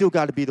 You still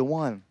got to be the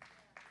one.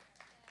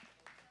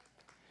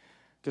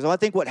 Because I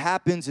think what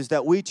happens is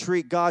that we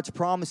treat God's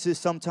promises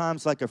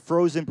sometimes like a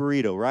frozen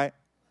burrito, right?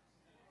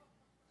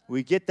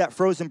 We get that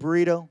frozen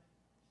burrito,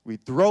 we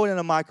throw it in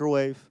a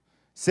microwave,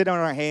 sit on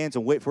our hands,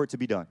 and wait for it to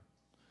be done.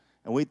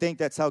 And we think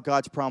that's how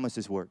God's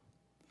promises work.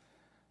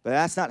 But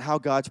that's not how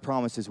God's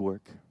promises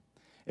work.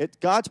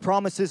 God's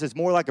promises is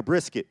more like a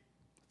brisket,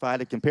 if I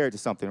had to compare it to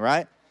something,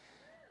 right?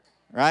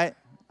 Right?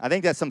 I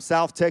think that's some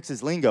South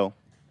Texas lingo.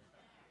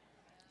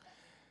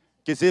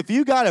 Because if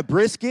you got a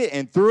brisket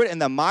and threw it in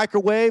the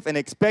microwave and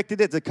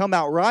expected it to come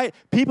out right,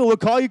 people would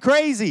call you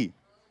crazy.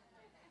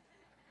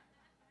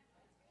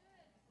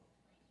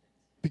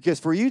 Because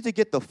for you to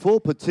get the full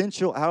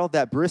potential out of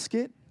that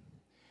brisket,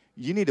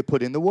 you need to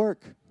put in the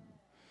work.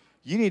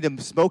 You need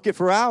to smoke it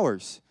for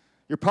hours.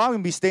 You're probably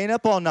going to be staying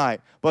up all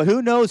night. But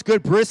who knows,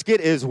 good brisket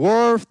is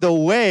worth the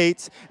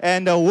wait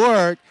and the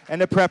work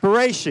and the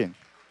preparation.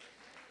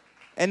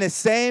 In the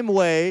same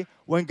way,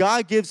 when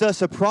God gives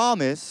us a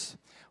promise,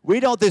 we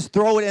don't just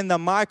throw it in the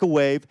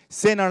microwave,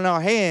 sit on our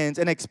hands,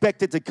 and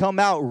expect it to come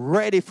out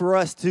ready for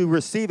us to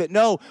receive it.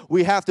 No,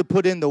 we have to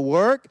put in the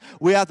work.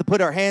 We have to put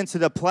our hands to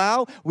the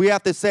plow. We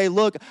have to say,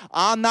 look,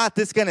 I'm not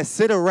just going to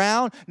sit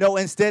around. No,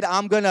 instead,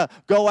 I'm going to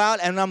go out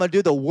and I'm going to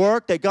do the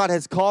work that God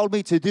has called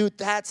me to do.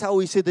 That's how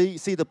we see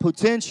the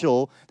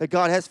potential that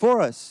God has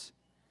for us.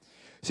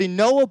 See,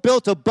 Noah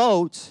built a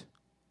boat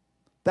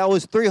that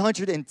was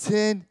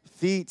 310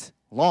 feet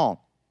long.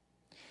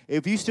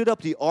 If you stood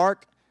up the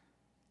ark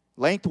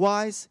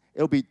lengthwise,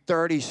 it'll be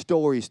 30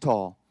 stories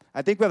tall.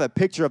 I think we have a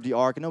picture of the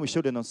ark. I know we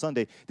showed it on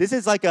Sunday. This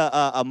is like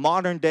a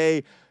modern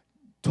day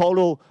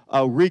total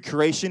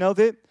recreation of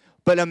it.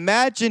 But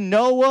imagine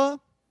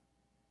Noah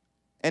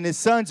and his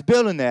sons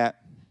building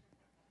that,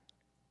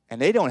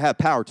 and they don't have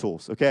power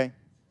tools, okay?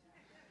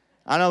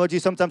 I know what you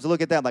sometimes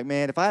look at that like,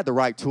 man, if I had the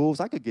right tools,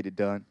 I could get it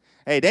done.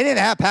 Hey, they didn't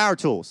have power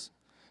tools.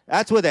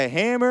 That's with a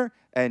hammer,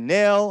 a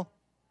nail,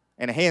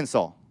 and a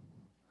handsaw.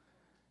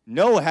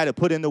 Noah had to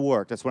put in the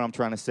work. That's what I'm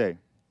trying to say.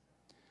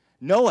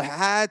 Noah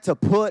had to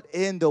put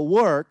in the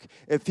work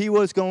if he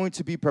was going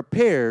to be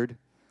prepared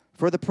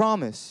for the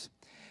promise.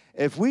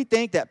 If we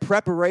think that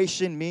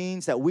preparation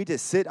means that we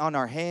just sit on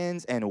our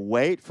hands and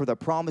wait for the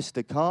promise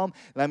to come,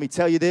 let me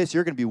tell you this,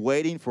 you're going to be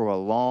waiting for a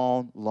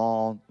long,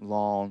 long,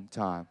 long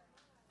time.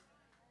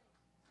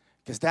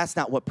 Because that's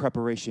not what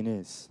preparation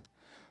is.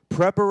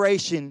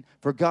 Preparation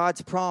for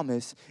God's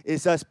promise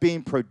is us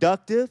being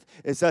productive.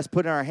 It's us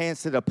putting our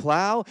hands to the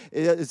plow.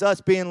 It's us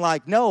being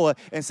like Noah.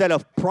 Instead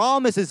of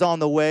promise is on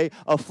the way,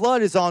 a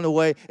flood is on the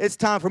way, it's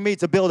time for me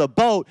to build a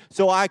boat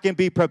so I can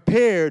be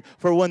prepared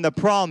for when the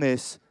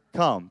promise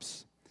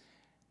comes.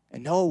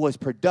 And Noah was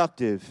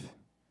productive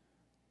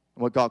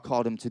in what God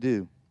called him to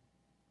do.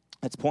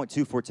 That's point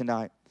 2 for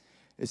tonight,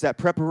 is that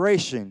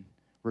preparation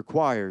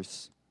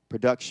requires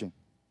production.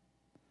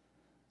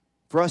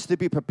 For us to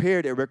be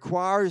prepared, it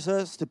requires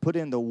us to put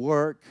in the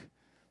work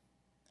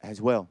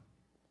as well.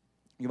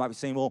 You might be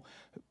saying, well,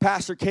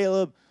 Pastor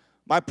Caleb,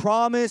 my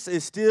promise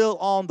is still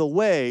on the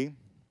way,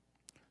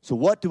 so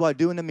what do I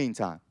do in the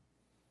meantime?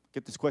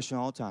 Get this question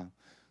all the time.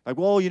 Like,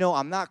 well,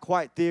 I'm not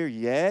quite there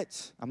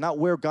yet. I'm not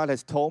where God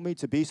has told me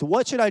to be, so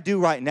what should I do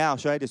right now?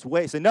 Should I just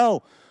wait? So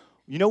no,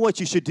 you know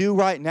what you should do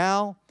right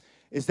now?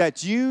 Is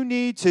that you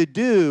need to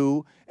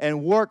do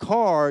and work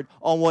hard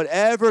on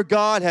whatever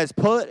God has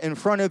put in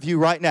front of you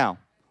right now.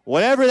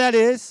 Whatever that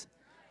is,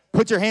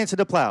 put your hands to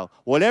the plow.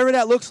 Whatever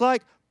that looks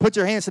like, put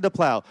your hands to the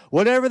plow.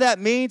 Whatever that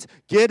means,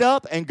 get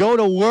up and go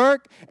to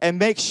work and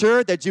make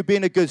sure that you're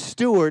being a good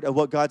steward of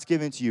what God's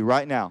given to you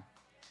right now.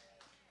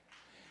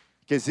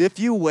 Because if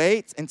you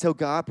wait until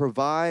God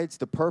provides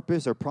the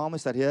purpose or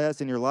promise that he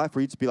has in your life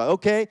for you to be like,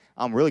 okay,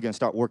 I'm really going to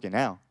start working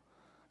now.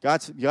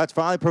 God's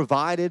finally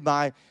provided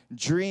my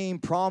dream,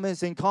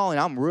 promise, and calling.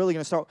 I'm really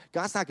going to start.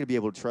 God's not going to be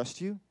able to trust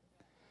you.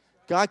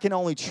 God can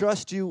only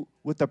trust you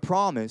with the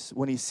promise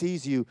when he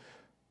sees you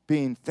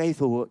being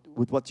faithful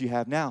with what you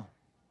have now.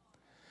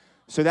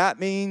 So that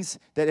means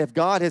that if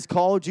God has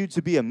called you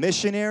to be a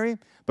missionary,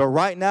 but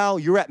right now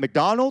you're at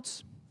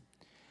McDonald's,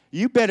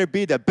 you better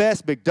be the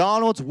best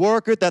McDonald's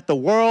worker that the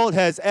world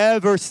has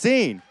ever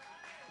seen.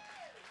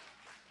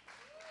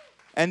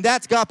 And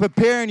that's God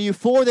preparing you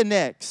for the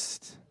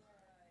next.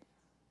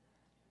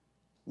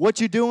 What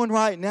you're doing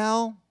right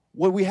now,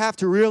 what we have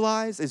to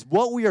realize is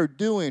what we are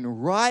doing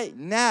right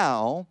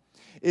now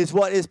is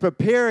what is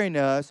preparing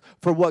us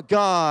for what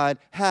God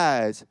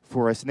has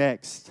for us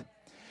next.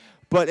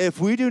 But if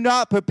we do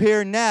not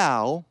prepare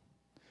now,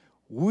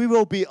 we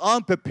will be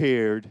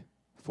unprepared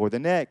for the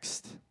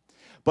next.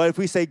 But if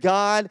we say,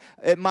 God,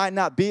 it might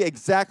not be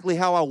exactly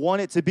how I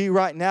want it to be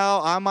right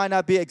now. I might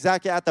not be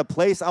exactly at the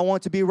place I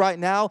want to be right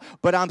now,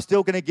 but I'm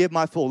still going to give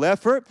my full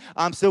effort.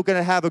 I'm still going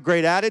to have a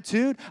great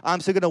attitude. I'm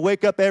still going to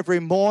wake up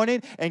every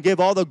morning and give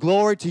all the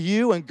glory to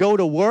you and go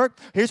to work.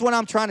 Here's what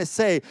I'm trying to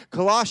say.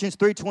 Colossians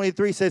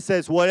 3:23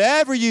 says,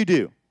 whatever you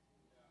do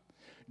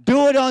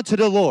it unto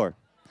the Lord.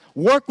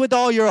 Work with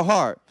all your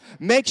heart.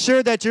 Make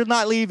sure that you're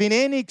not leaving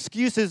any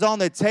excuses on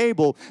the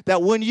table,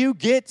 that when you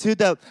get to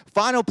the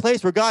final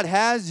place where God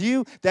has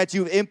you, that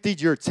you've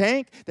emptied your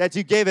tank, that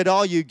you gave it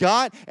all you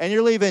got, and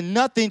you're leaving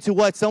nothing to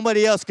what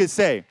somebody else could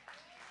say.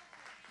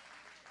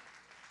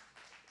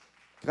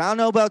 I don't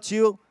know about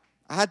you.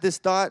 I had this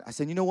thought. I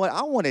said, you know what?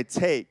 I want to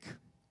take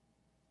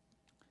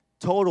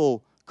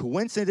total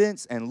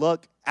coincidence and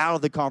luck out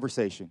of the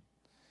conversation.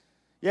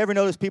 You ever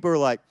notice people are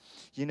like,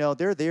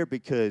 they're there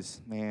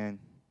because, man,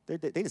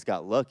 they just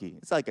got lucky.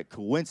 It's like a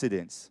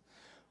coincidence.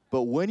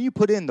 But when you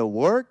put in the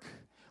work,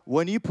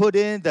 when you put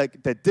in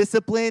the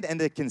discipline and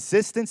the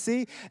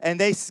consistency, and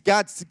they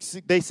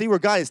see where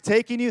God is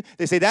taking you,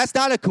 they say, that's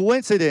not a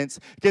coincidence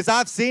because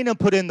I've seen them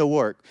put in the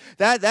work.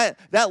 That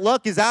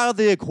luck is out of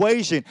the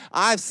equation.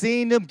 I've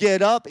seen them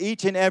get up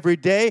each and every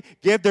day,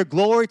 give their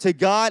glory to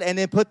God, and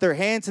then put their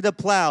hand to the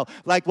plow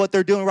like what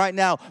they're doing right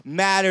now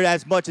mattered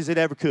as much as it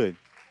ever could.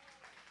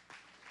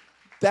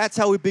 That's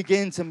how we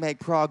begin to make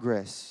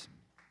progress.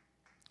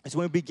 It's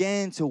when we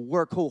begin to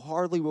work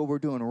wholeheartedly what we're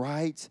doing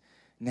right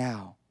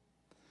now.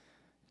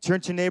 Turn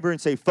to your neighbor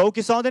and say,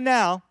 focus on the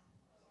now,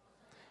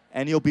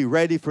 and you'll be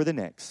ready for the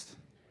next.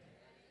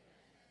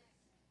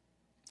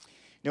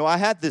 You know, I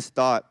had this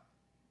thought,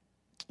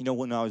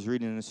 when I was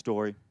reading the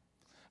story.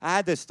 I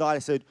had this thought. I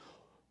said,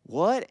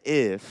 what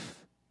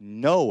if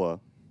Noah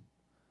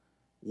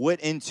went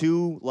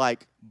into,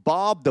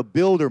 Bob the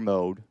Builder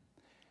mode,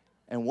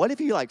 and what if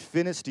he,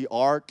 finished the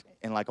ark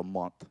in, a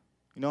month?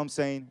 You know what I'm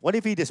saying? What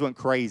if he just went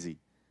crazy,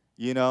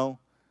 and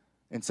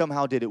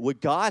somehow did it? Would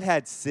God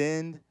had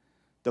sent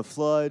the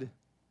flood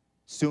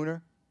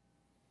sooner?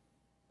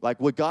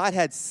 Would God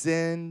had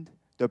sent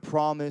the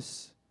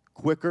promise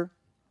quicker?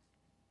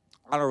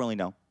 I don't really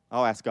know.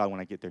 I'll ask God when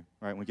I get there,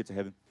 right, when we get to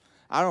heaven.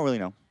 I don't really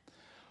know.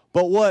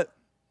 But what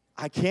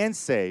I can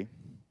say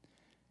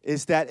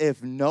is that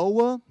if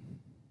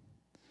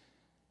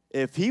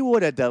he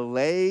would have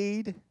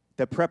delayed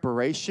the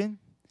preparation,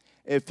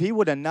 if he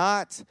would have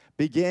not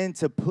begin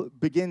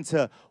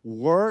to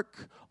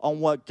work on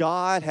what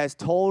God has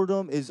told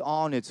him is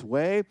on its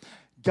way,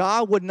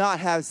 God would not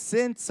have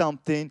sent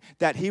something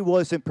that he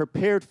wasn't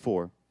prepared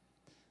for.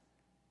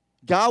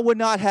 God would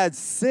not have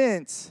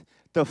sent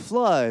the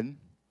flood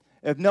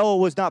if Noah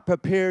was not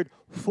prepared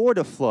for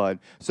the flood.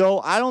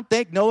 So I don't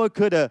think Noah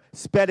could have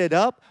sped it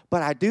up,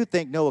 but I do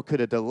think Noah could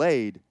have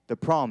delayed the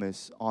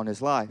promise on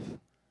his life.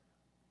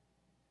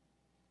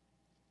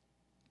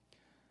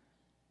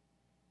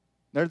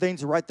 Another thing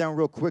to write down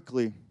real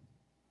quickly.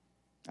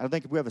 I don't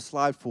think we have a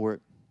slide for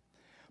it.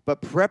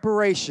 But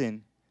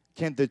preparation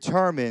can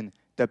determine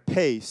the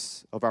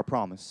pace of our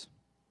promise.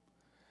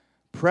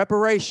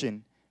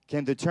 Preparation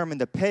can determine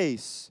the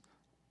pace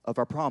of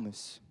our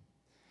promise.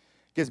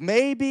 Because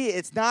maybe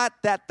it's not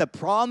that the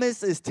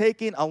promise is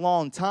taking a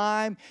long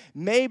time.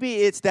 Maybe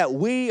it's that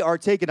we are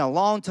taking a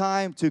long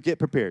time to get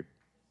prepared.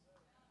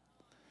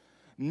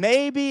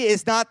 Maybe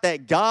it's not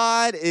that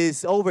God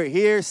is over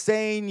here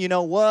saying, you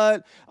know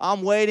what,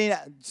 I'm waiting,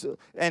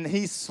 and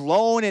he's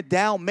slowing it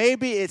down.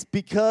 Maybe it's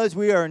because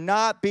we are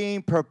not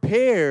being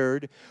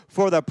prepared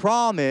for the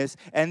promise,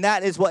 and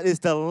that is what is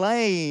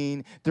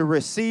delaying the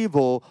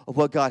receival of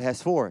what God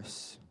has for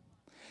us.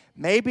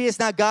 Maybe it's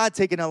not God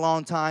taking a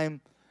long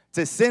time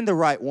to send the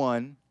right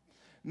one.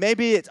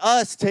 Maybe it's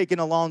us taking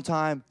a long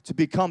time to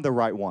become the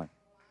right one.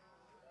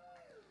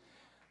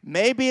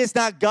 Maybe it's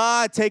not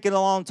God taking a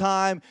long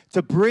time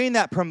to bring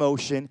that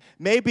promotion.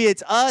 Maybe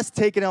it's us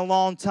taking a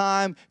long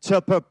time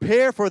to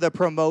prepare for the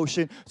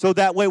promotion so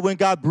that way when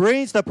God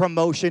brings the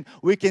promotion,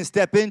 we can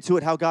step into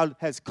it how God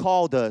has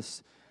called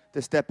us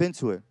to step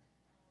into it.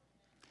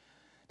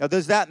 Now,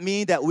 does that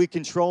mean that we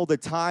control the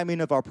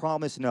timing of our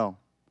promise? No.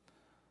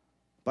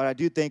 But I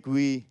do think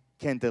we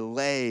can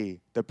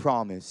delay the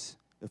promise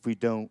if we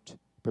don't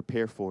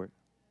prepare for it.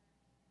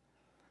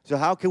 So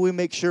how can we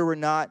make sure we're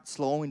not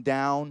slowing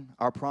down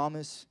our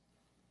promise?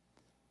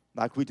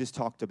 Like we just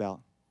talked about.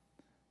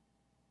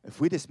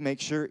 If we just make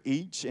sure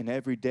each and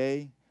every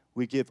day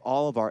we give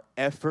all of our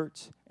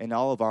effort and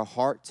all of our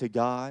heart to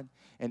God,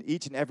 and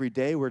each and every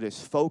day we're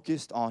just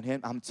focused on Him,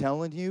 I'm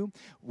telling you,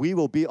 we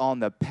will be on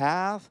the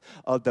path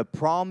of the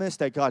promise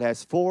that God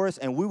has for us,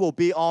 and we will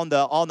be on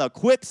the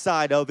quick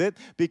side of it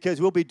because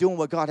we'll be doing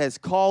what God has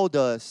called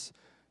us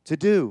to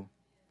do.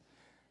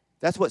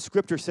 That's what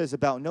Scripture says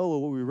about Noah.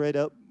 When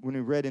we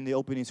read in the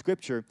opening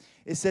Scripture,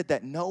 it said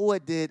that Noah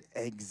did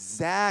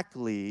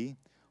exactly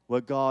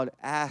what God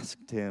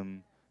asked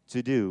him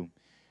to do.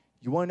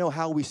 You want to know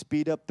how we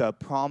speed up the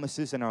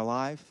promises in our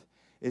life?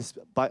 It's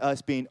by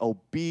us being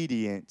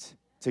obedient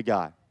to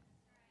God.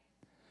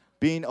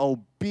 Being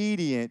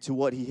obedient to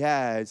what He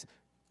has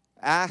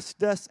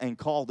asked us and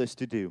called us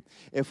to do.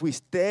 If we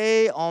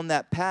stay on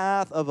that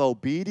path of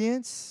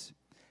obedience,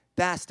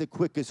 that's the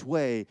quickest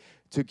way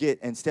to get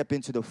and step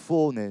into the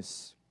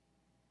fullness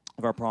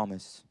of our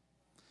promise.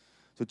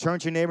 So turn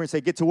to your neighbor and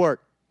say, get to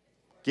work.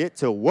 Get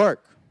to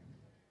work.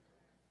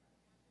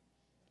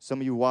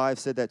 Some of you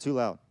wives said that too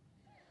loud.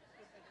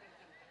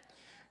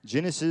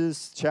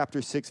 Genesis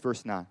chapter 6,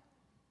 verse 9.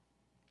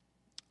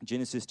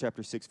 Genesis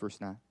chapter 6,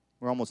 verse 9.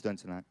 We're almost done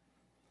tonight.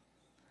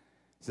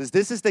 It says,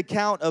 this is the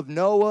account of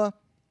Noah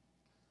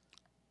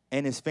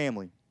and his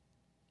family.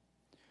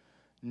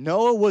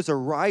 Noah was a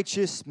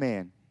righteous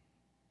man,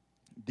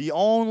 the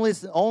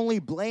only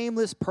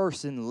blameless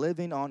person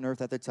living on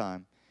earth at the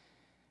time.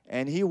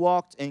 And he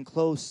walked in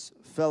close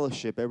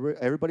fellowship.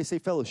 Everybody say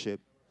fellowship.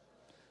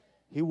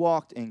 He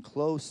walked in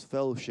close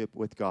fellowship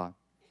with God.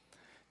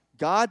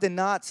 God did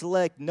not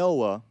select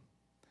Noah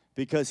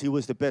because he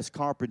was the best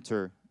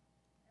carpenter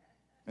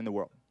in the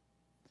world.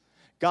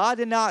 God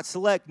did not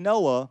select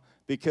Noah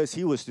because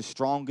he was the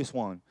strongest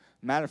one.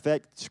 Matter of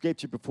fact,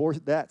 Scripture before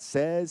that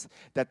says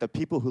that the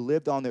people who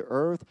lived on the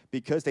earth,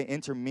 because they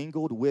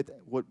intermingled with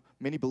what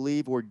many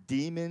believe were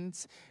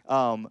demons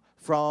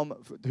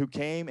who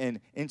came and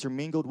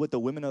intermingled with the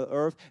women of the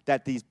earth,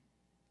 that these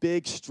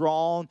big,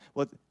 strong,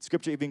 what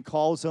Scripture even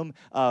calls them,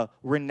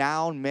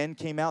 renowned men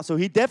came out. So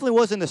he definitely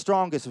wasn't the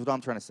strongest, is what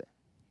I'm trying to say.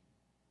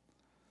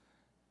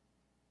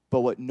 But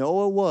what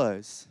Noah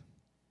was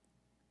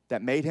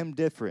that made him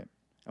different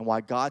and why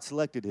God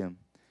selected him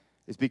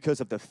is because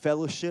of the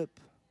fellowship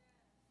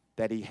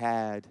that he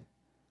had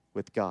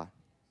with God.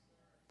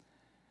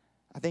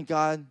 I think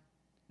God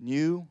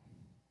knew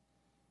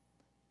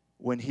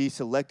when he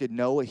selected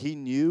Noah, he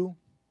knew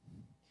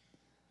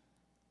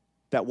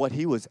that what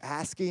he was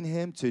asking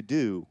him to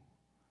do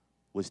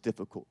was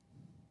difficult.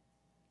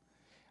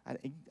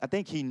 I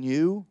think he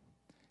knew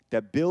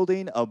that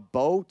building a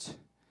boat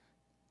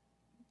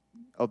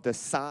of the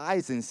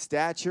size and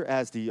stature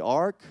as the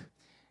ark,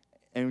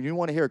 and you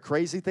want to hear a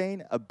crazy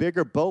thing? A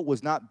bigger boat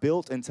was not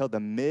built until the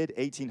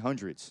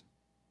mid-1800s.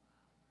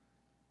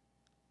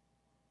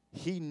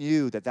 He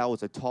knew that that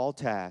was a tall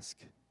task.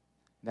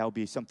 That would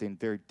be something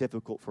very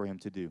difficult for him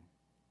to do.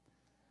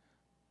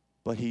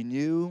 But he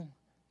knew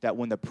that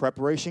when the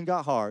preparation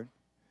got hard,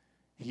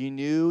 he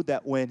knew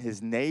that when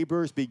his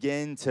neighbors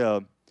began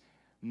to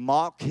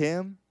mock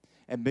him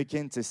and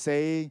begin to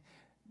say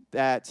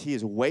that he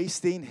is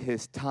wasting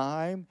his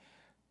time,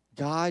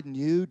 God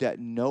knew that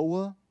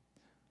Noah,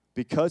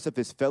 because of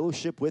his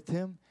fellowship with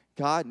him,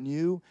 God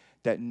knew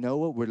that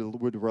Noah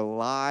would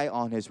rely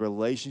on his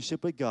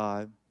relationship with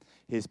God,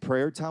 his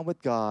prayer time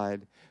with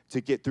God, to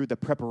get through the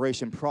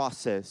preparation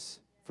process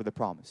for the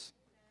promise.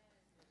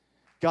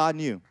 God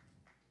knew.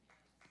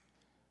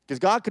 Because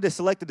God could have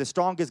selected the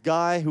strongest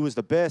guy who was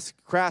the best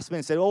craftsman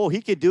and said, oh,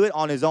 he could do it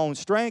on his own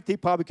strength. He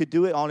probably could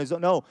do it on his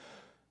own. No.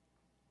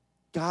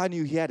 God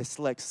knew he had to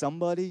select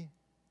somebody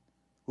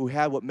who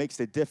had what makes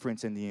the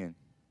difference in the end.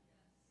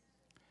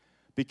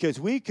 Because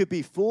we could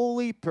be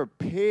fully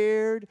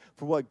prepared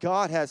for what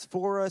God has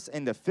for us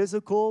in the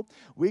physical.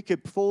 We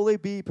could fully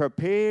be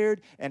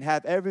prepared and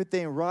have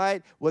everything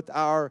right with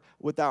our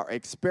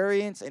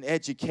experience and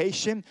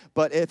education.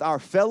 But if our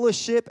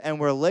fellowship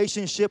and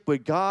relationship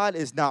with God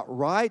is not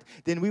right,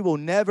 then we will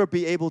never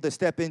be able to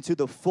step into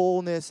the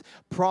fullness,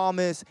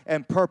 promise,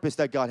 and purpose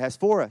that God has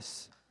for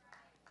us.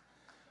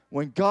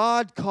 When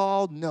God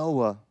called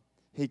Noah,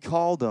 he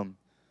called him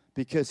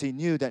because he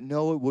knew that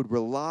Noah would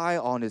rely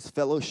on his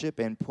fellowship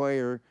and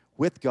prayer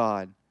with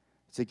God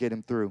to get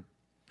him through.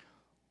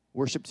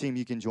 Worship team,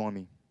 you can join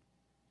me.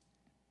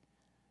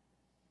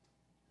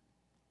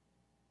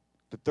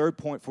 The third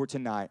point for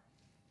tonight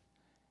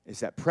is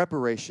that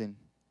preparation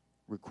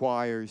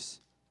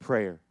requires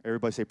prayer.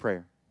 Everybody say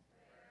prayer.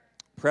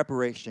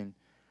 Preparation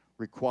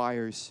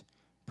requires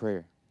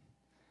prayer.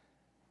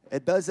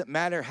 It doesn't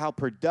matter how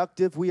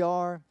productive we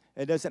are.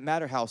 It doesn't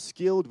matter how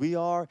skilled we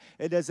are.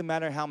 It doesn't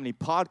matter how many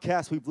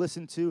podcasts we've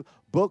listened to,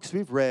 books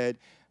we've read.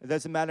 It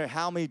doesn't matter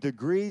how many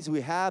degrees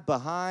we have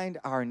behind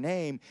our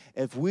name.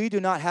 If we do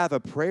not have a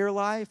prayer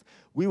life,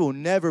 we will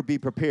never be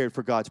prepared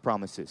for God's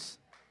promises.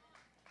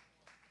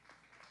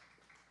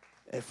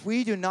 If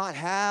we do not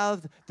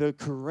have the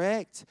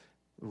correct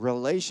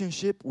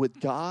relationship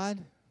with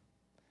God,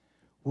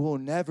 we will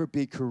never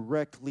be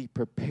correctly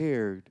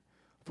prepared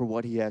for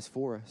what he has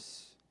for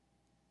us.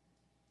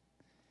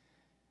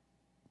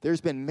 There's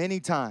been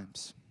many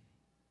times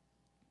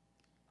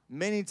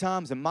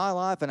in my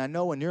life, and I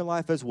know in your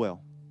life as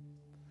well,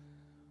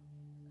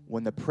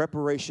 when the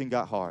preparation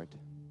got hard,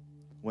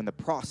 when the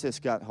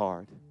process got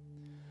hard,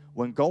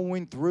 when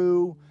going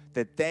through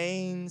the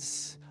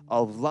things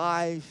of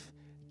life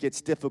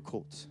gets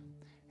difficult.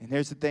 And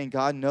here's the thing,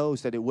 God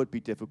knows that it would be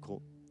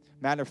difficult.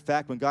 Matter of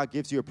fact, when God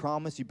gives you a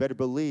promise, you better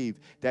believe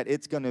that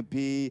it's going to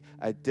be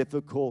a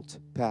difficult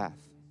path.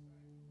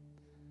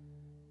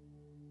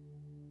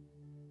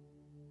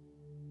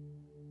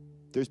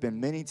 There's been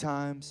many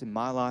times in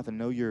my life, and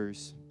I know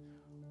yours,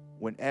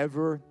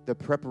 whenever the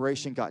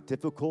preparation got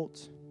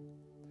difficult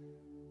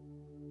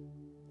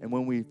and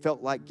when we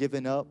felt like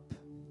giving up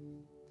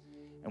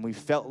and we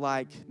felt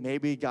like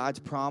maybe God's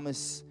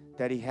promise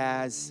that he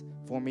has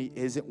for me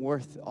isn't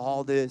worth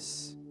all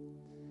this,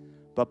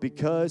 but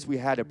because we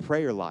had a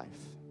prayer life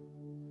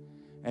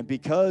and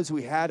because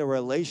we had a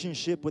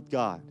relationship with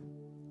God,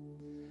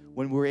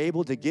 when we were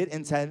able to get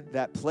into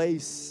that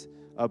place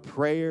of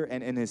prayer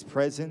and in his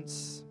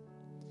presence,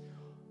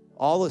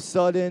 all of a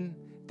sudden,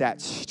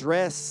 that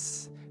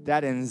stress,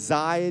 that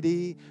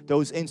anxiety,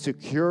 those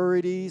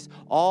insecurities,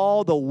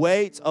 all the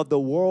weight of the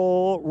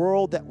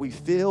world that we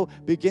feel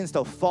begins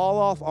to fall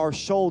off our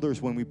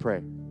shoulders when we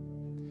pray.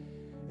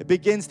 It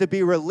begins to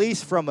be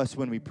released from us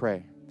when we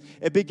pray.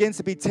 It begins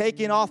to be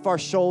taken off our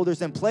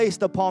shoulders and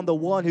placed upon the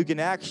one who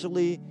can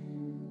actually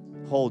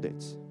hold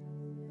it.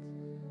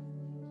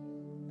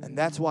 And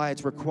that's why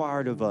it's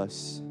required of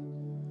us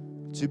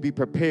to be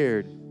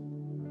prepared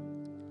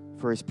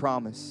for his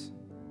promise.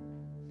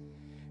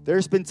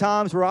 There's been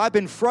times where I've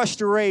been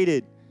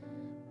frustrated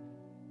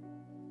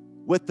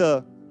with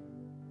the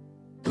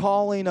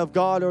calling of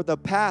God or the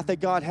path that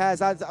God has.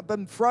 I've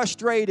been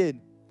frustrated.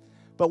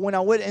 But when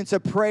I went into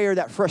prayer,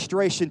 that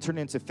frustration turned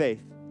into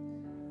faith.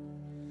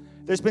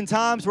 There's been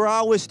times where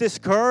I was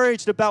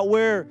discouraged about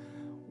where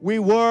we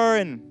were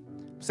and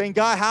saying,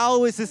 God,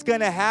 how is this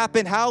going to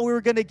happen? How are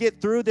we going to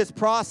get through this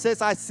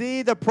process? I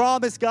see the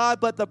promise,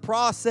 God, but the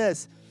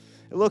process,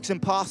 it looks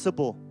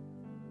impossible.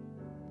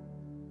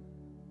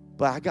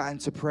 But I got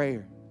into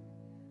prayer.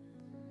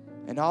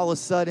 And all of a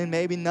sudden,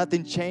 maybe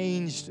nothing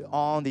changed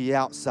on the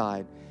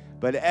outside,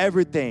 but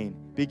everything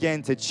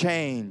begin to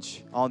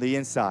change on the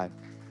inside.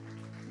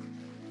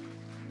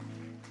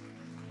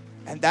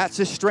 And that's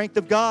the strength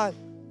of God.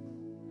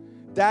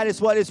 That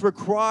is what is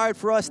required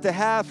for us to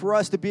have, for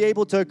us to be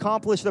able to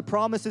accomplish the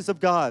promises of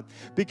God.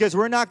 Because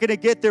we're not going to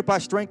get there by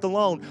strength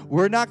alone.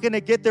 We're not going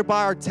to get there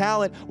by our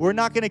talent. We're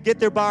not going to get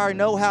there by our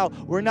know-how.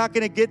 We're not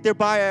going to get there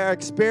by our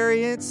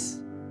experience.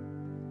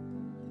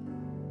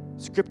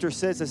 Scripture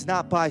says it's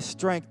not by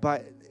strength,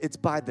 it's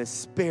by the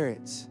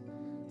Spirit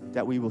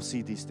that we will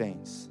see these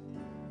things.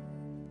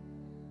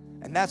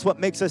 And that's what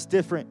makes us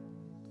different.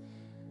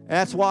 And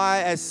that's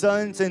why, as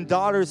sons and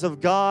daughters of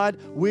God,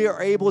 we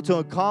are able to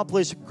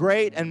accomplish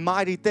great and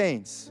mighty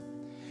things.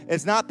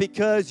 It's not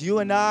because you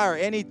and I are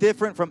any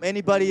different from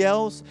anybody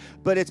else,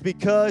 but it's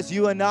because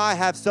you and I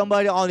have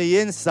somebody on the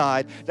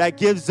inside that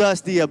gives us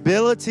the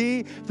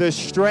ability, the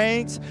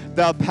strength,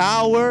 the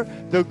power,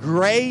 the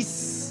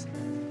grace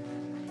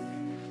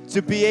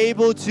to be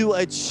able to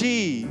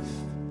achieve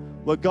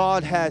what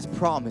God has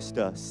promised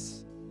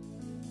us.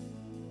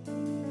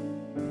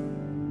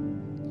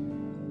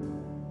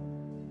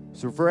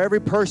 So for every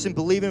person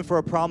believing for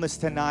a promise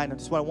tonight,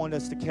 that's what I want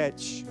us to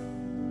catch.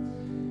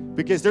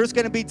 Because there's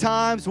going to be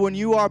times when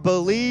you are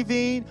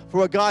believing for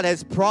what God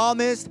has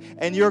promised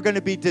and you're going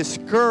to be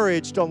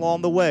discouraged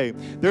along the way.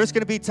 There's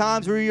going to be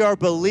times where you are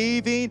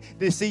believing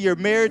to see your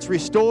marriage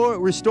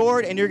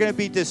restored and you're going to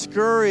be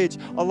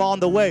discouraged along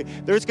the way.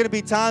 There's going to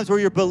be times where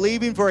you're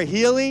believing for a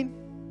healing,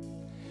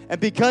 and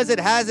because it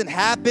hasn't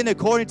happened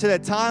according to the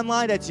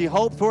timeline that you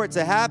hoped for it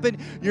to happen,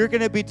 you're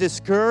going to be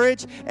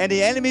discouraged, and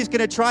the enemy is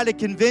going to try to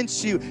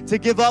convince you to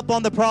give up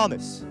on the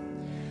promise,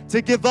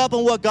 to give up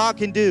on what God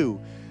can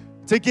do,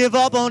 to give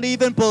up on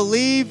even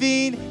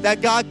believing that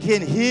God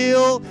can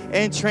heal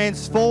and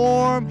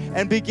transform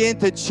and begin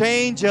to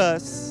change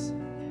us.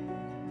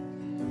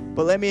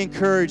 But let me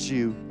encourage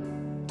you,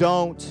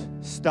 don't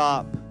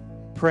stop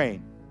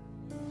praying.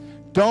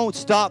 Don't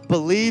stop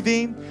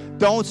believing.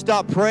 Don't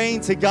stop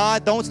praying to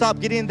God. Don't stop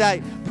getting in that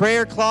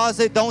prayer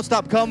closet. Don't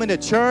stop coming to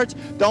church.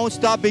 Don't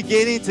stop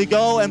beginning to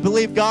go and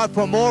believe God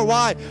for more.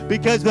 Why?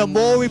 Because the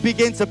more we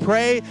begin to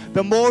pray,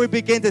 the more we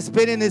begin to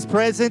spend in His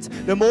presence,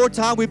 the more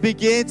time we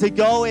begin to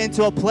go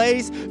into a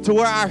place to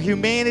where our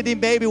humanity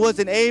maybe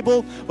wasn't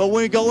able, but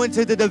when we go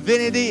into the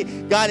divinity,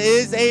 God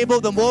is able.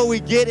 The more we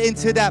get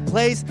into that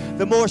place,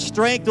 the more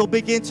strength will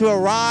begin to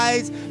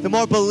arise, the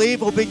more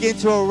belief will begin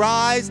to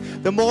arise,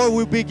 the more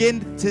we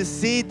begin to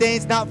see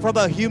things not from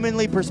a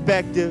humanly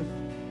perspective,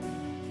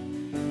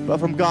 but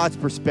from God's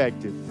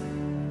perspective.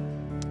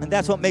 And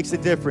that's what makes a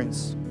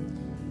difference,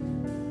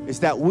 is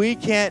that we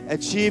can't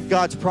achieve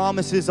God's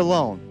promises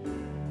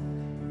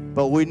alone,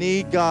 but we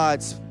need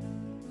God's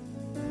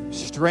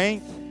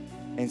strength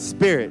and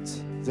spirit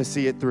to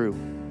see it through.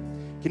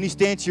 Can you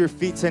stand to your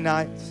feet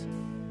tonight?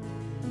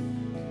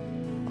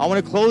 I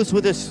want to close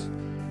with this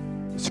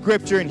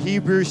scripture in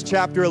Hebrews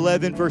chapter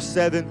 11, verse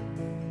 7.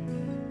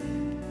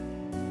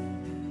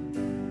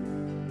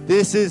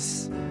 This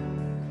is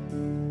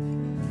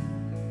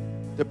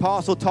the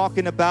apostle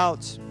talking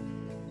about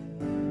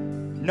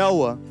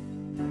Noah.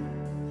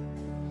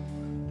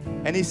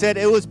 And he said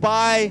it was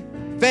by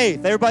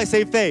faith. Everybody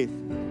say faith.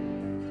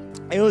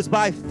 It was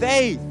by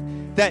faith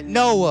that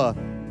Noah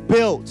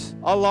built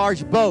a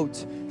large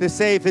boat to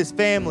save his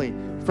family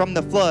from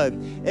the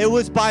flood. It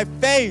was by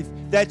faith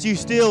that you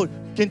still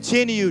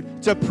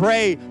continued to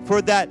pray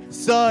for that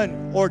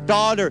son or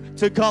daughter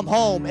to come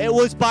home. It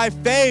was by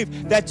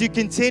faith that you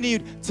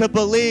continued to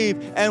believe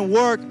and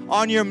work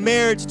on your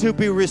marriage to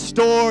be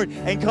restored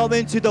and come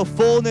into the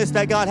fullness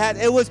that God had.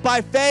 It was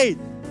by faith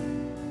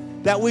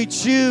that we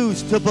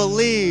choose to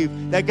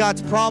believe that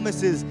God's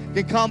promises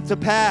can come to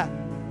pass.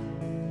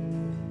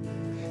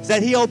 It's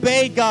that he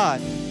obeyed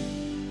God,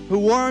 who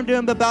warned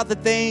him about the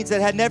things that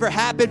had never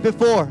happened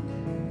before.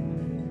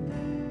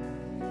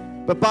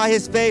 But by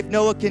his faith,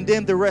 Noah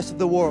condemned the rest of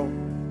the world,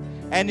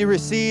 and he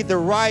received the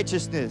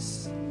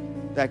righteousness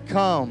that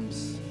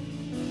comes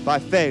by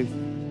faith.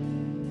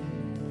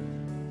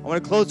 I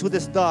want to close with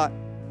this thought,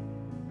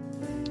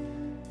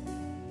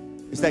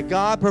 is that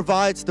God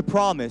provides the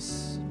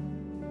promise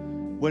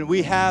when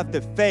we have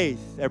the faith.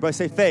 Everybody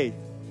say faith.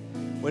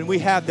 When we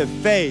have the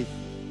faith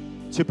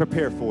to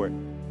prepare for it.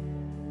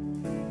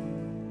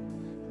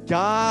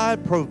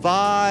 God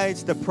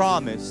provides the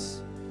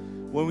promise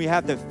when we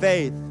have the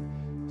faith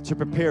to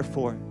prepare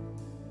for it.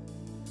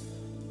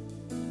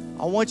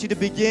 I want you to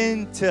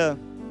begin to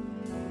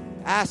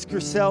ask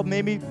yourself,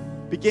 maybe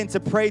begin to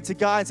pray to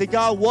God and say,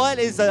 God, what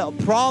is a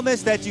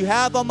promise that you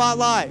have on my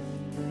life?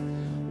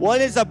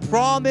 What is a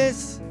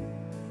promise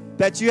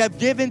that you have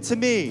given to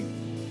me?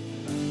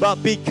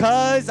 But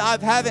because I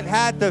haven't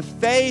had the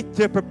faith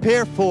to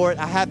prepare for it,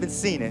 I haven't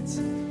seen it.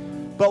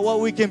 But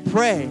what we can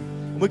pray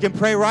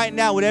right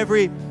now with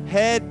every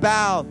head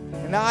bowed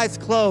and eyes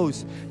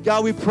closed.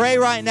 God, we pray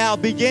right now,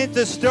 begin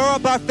to stir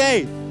up our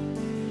faith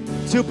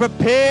to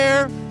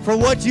prepare for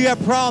what you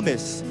have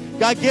promised.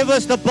 God, give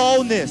us the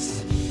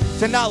boldness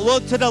to not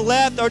look to the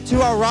left or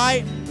to our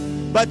right,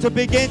 but to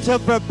begin to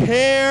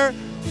prepare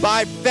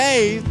by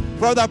faith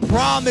for the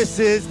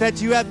promises that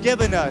you have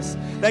given us.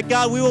 that,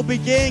 God, we will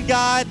begin,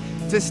 God,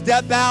 to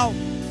step out.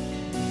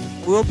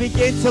 We'll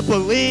begin to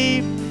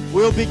believe.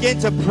 We'll begin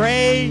to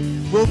pray.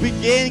 We'll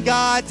begin,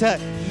 God, to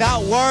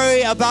not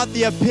worry about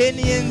the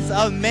opinions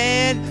of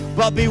man,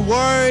 but be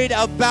worried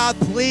about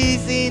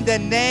pleasing the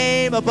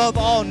name above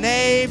all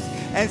names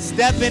and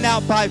stepping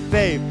out by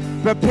faith,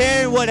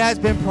 preparing what has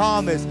been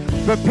promised,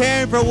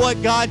 preparing for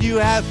what God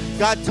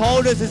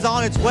told us is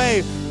on its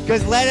way,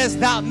 because let us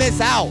not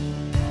miss out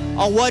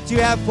on what you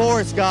have for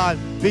us, God,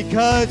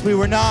 because we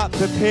were not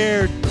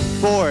prepared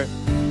for it.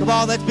 Come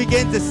on, let's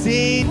begin to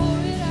sing,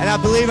 and I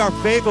believe our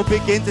faith will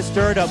begin to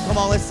stir it up. Come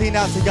on, let's sing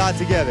out to God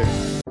together.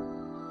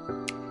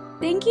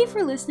 Thank you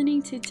for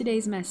listening to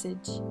today's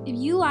message. If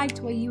you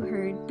liked what you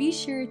heard, be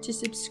sure to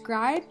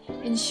subscribe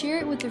and share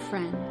it with a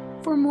friend.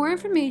 For more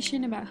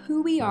information about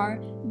who we are,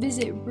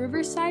 visit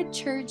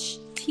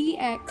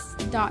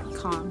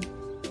riversidechurchtx.com.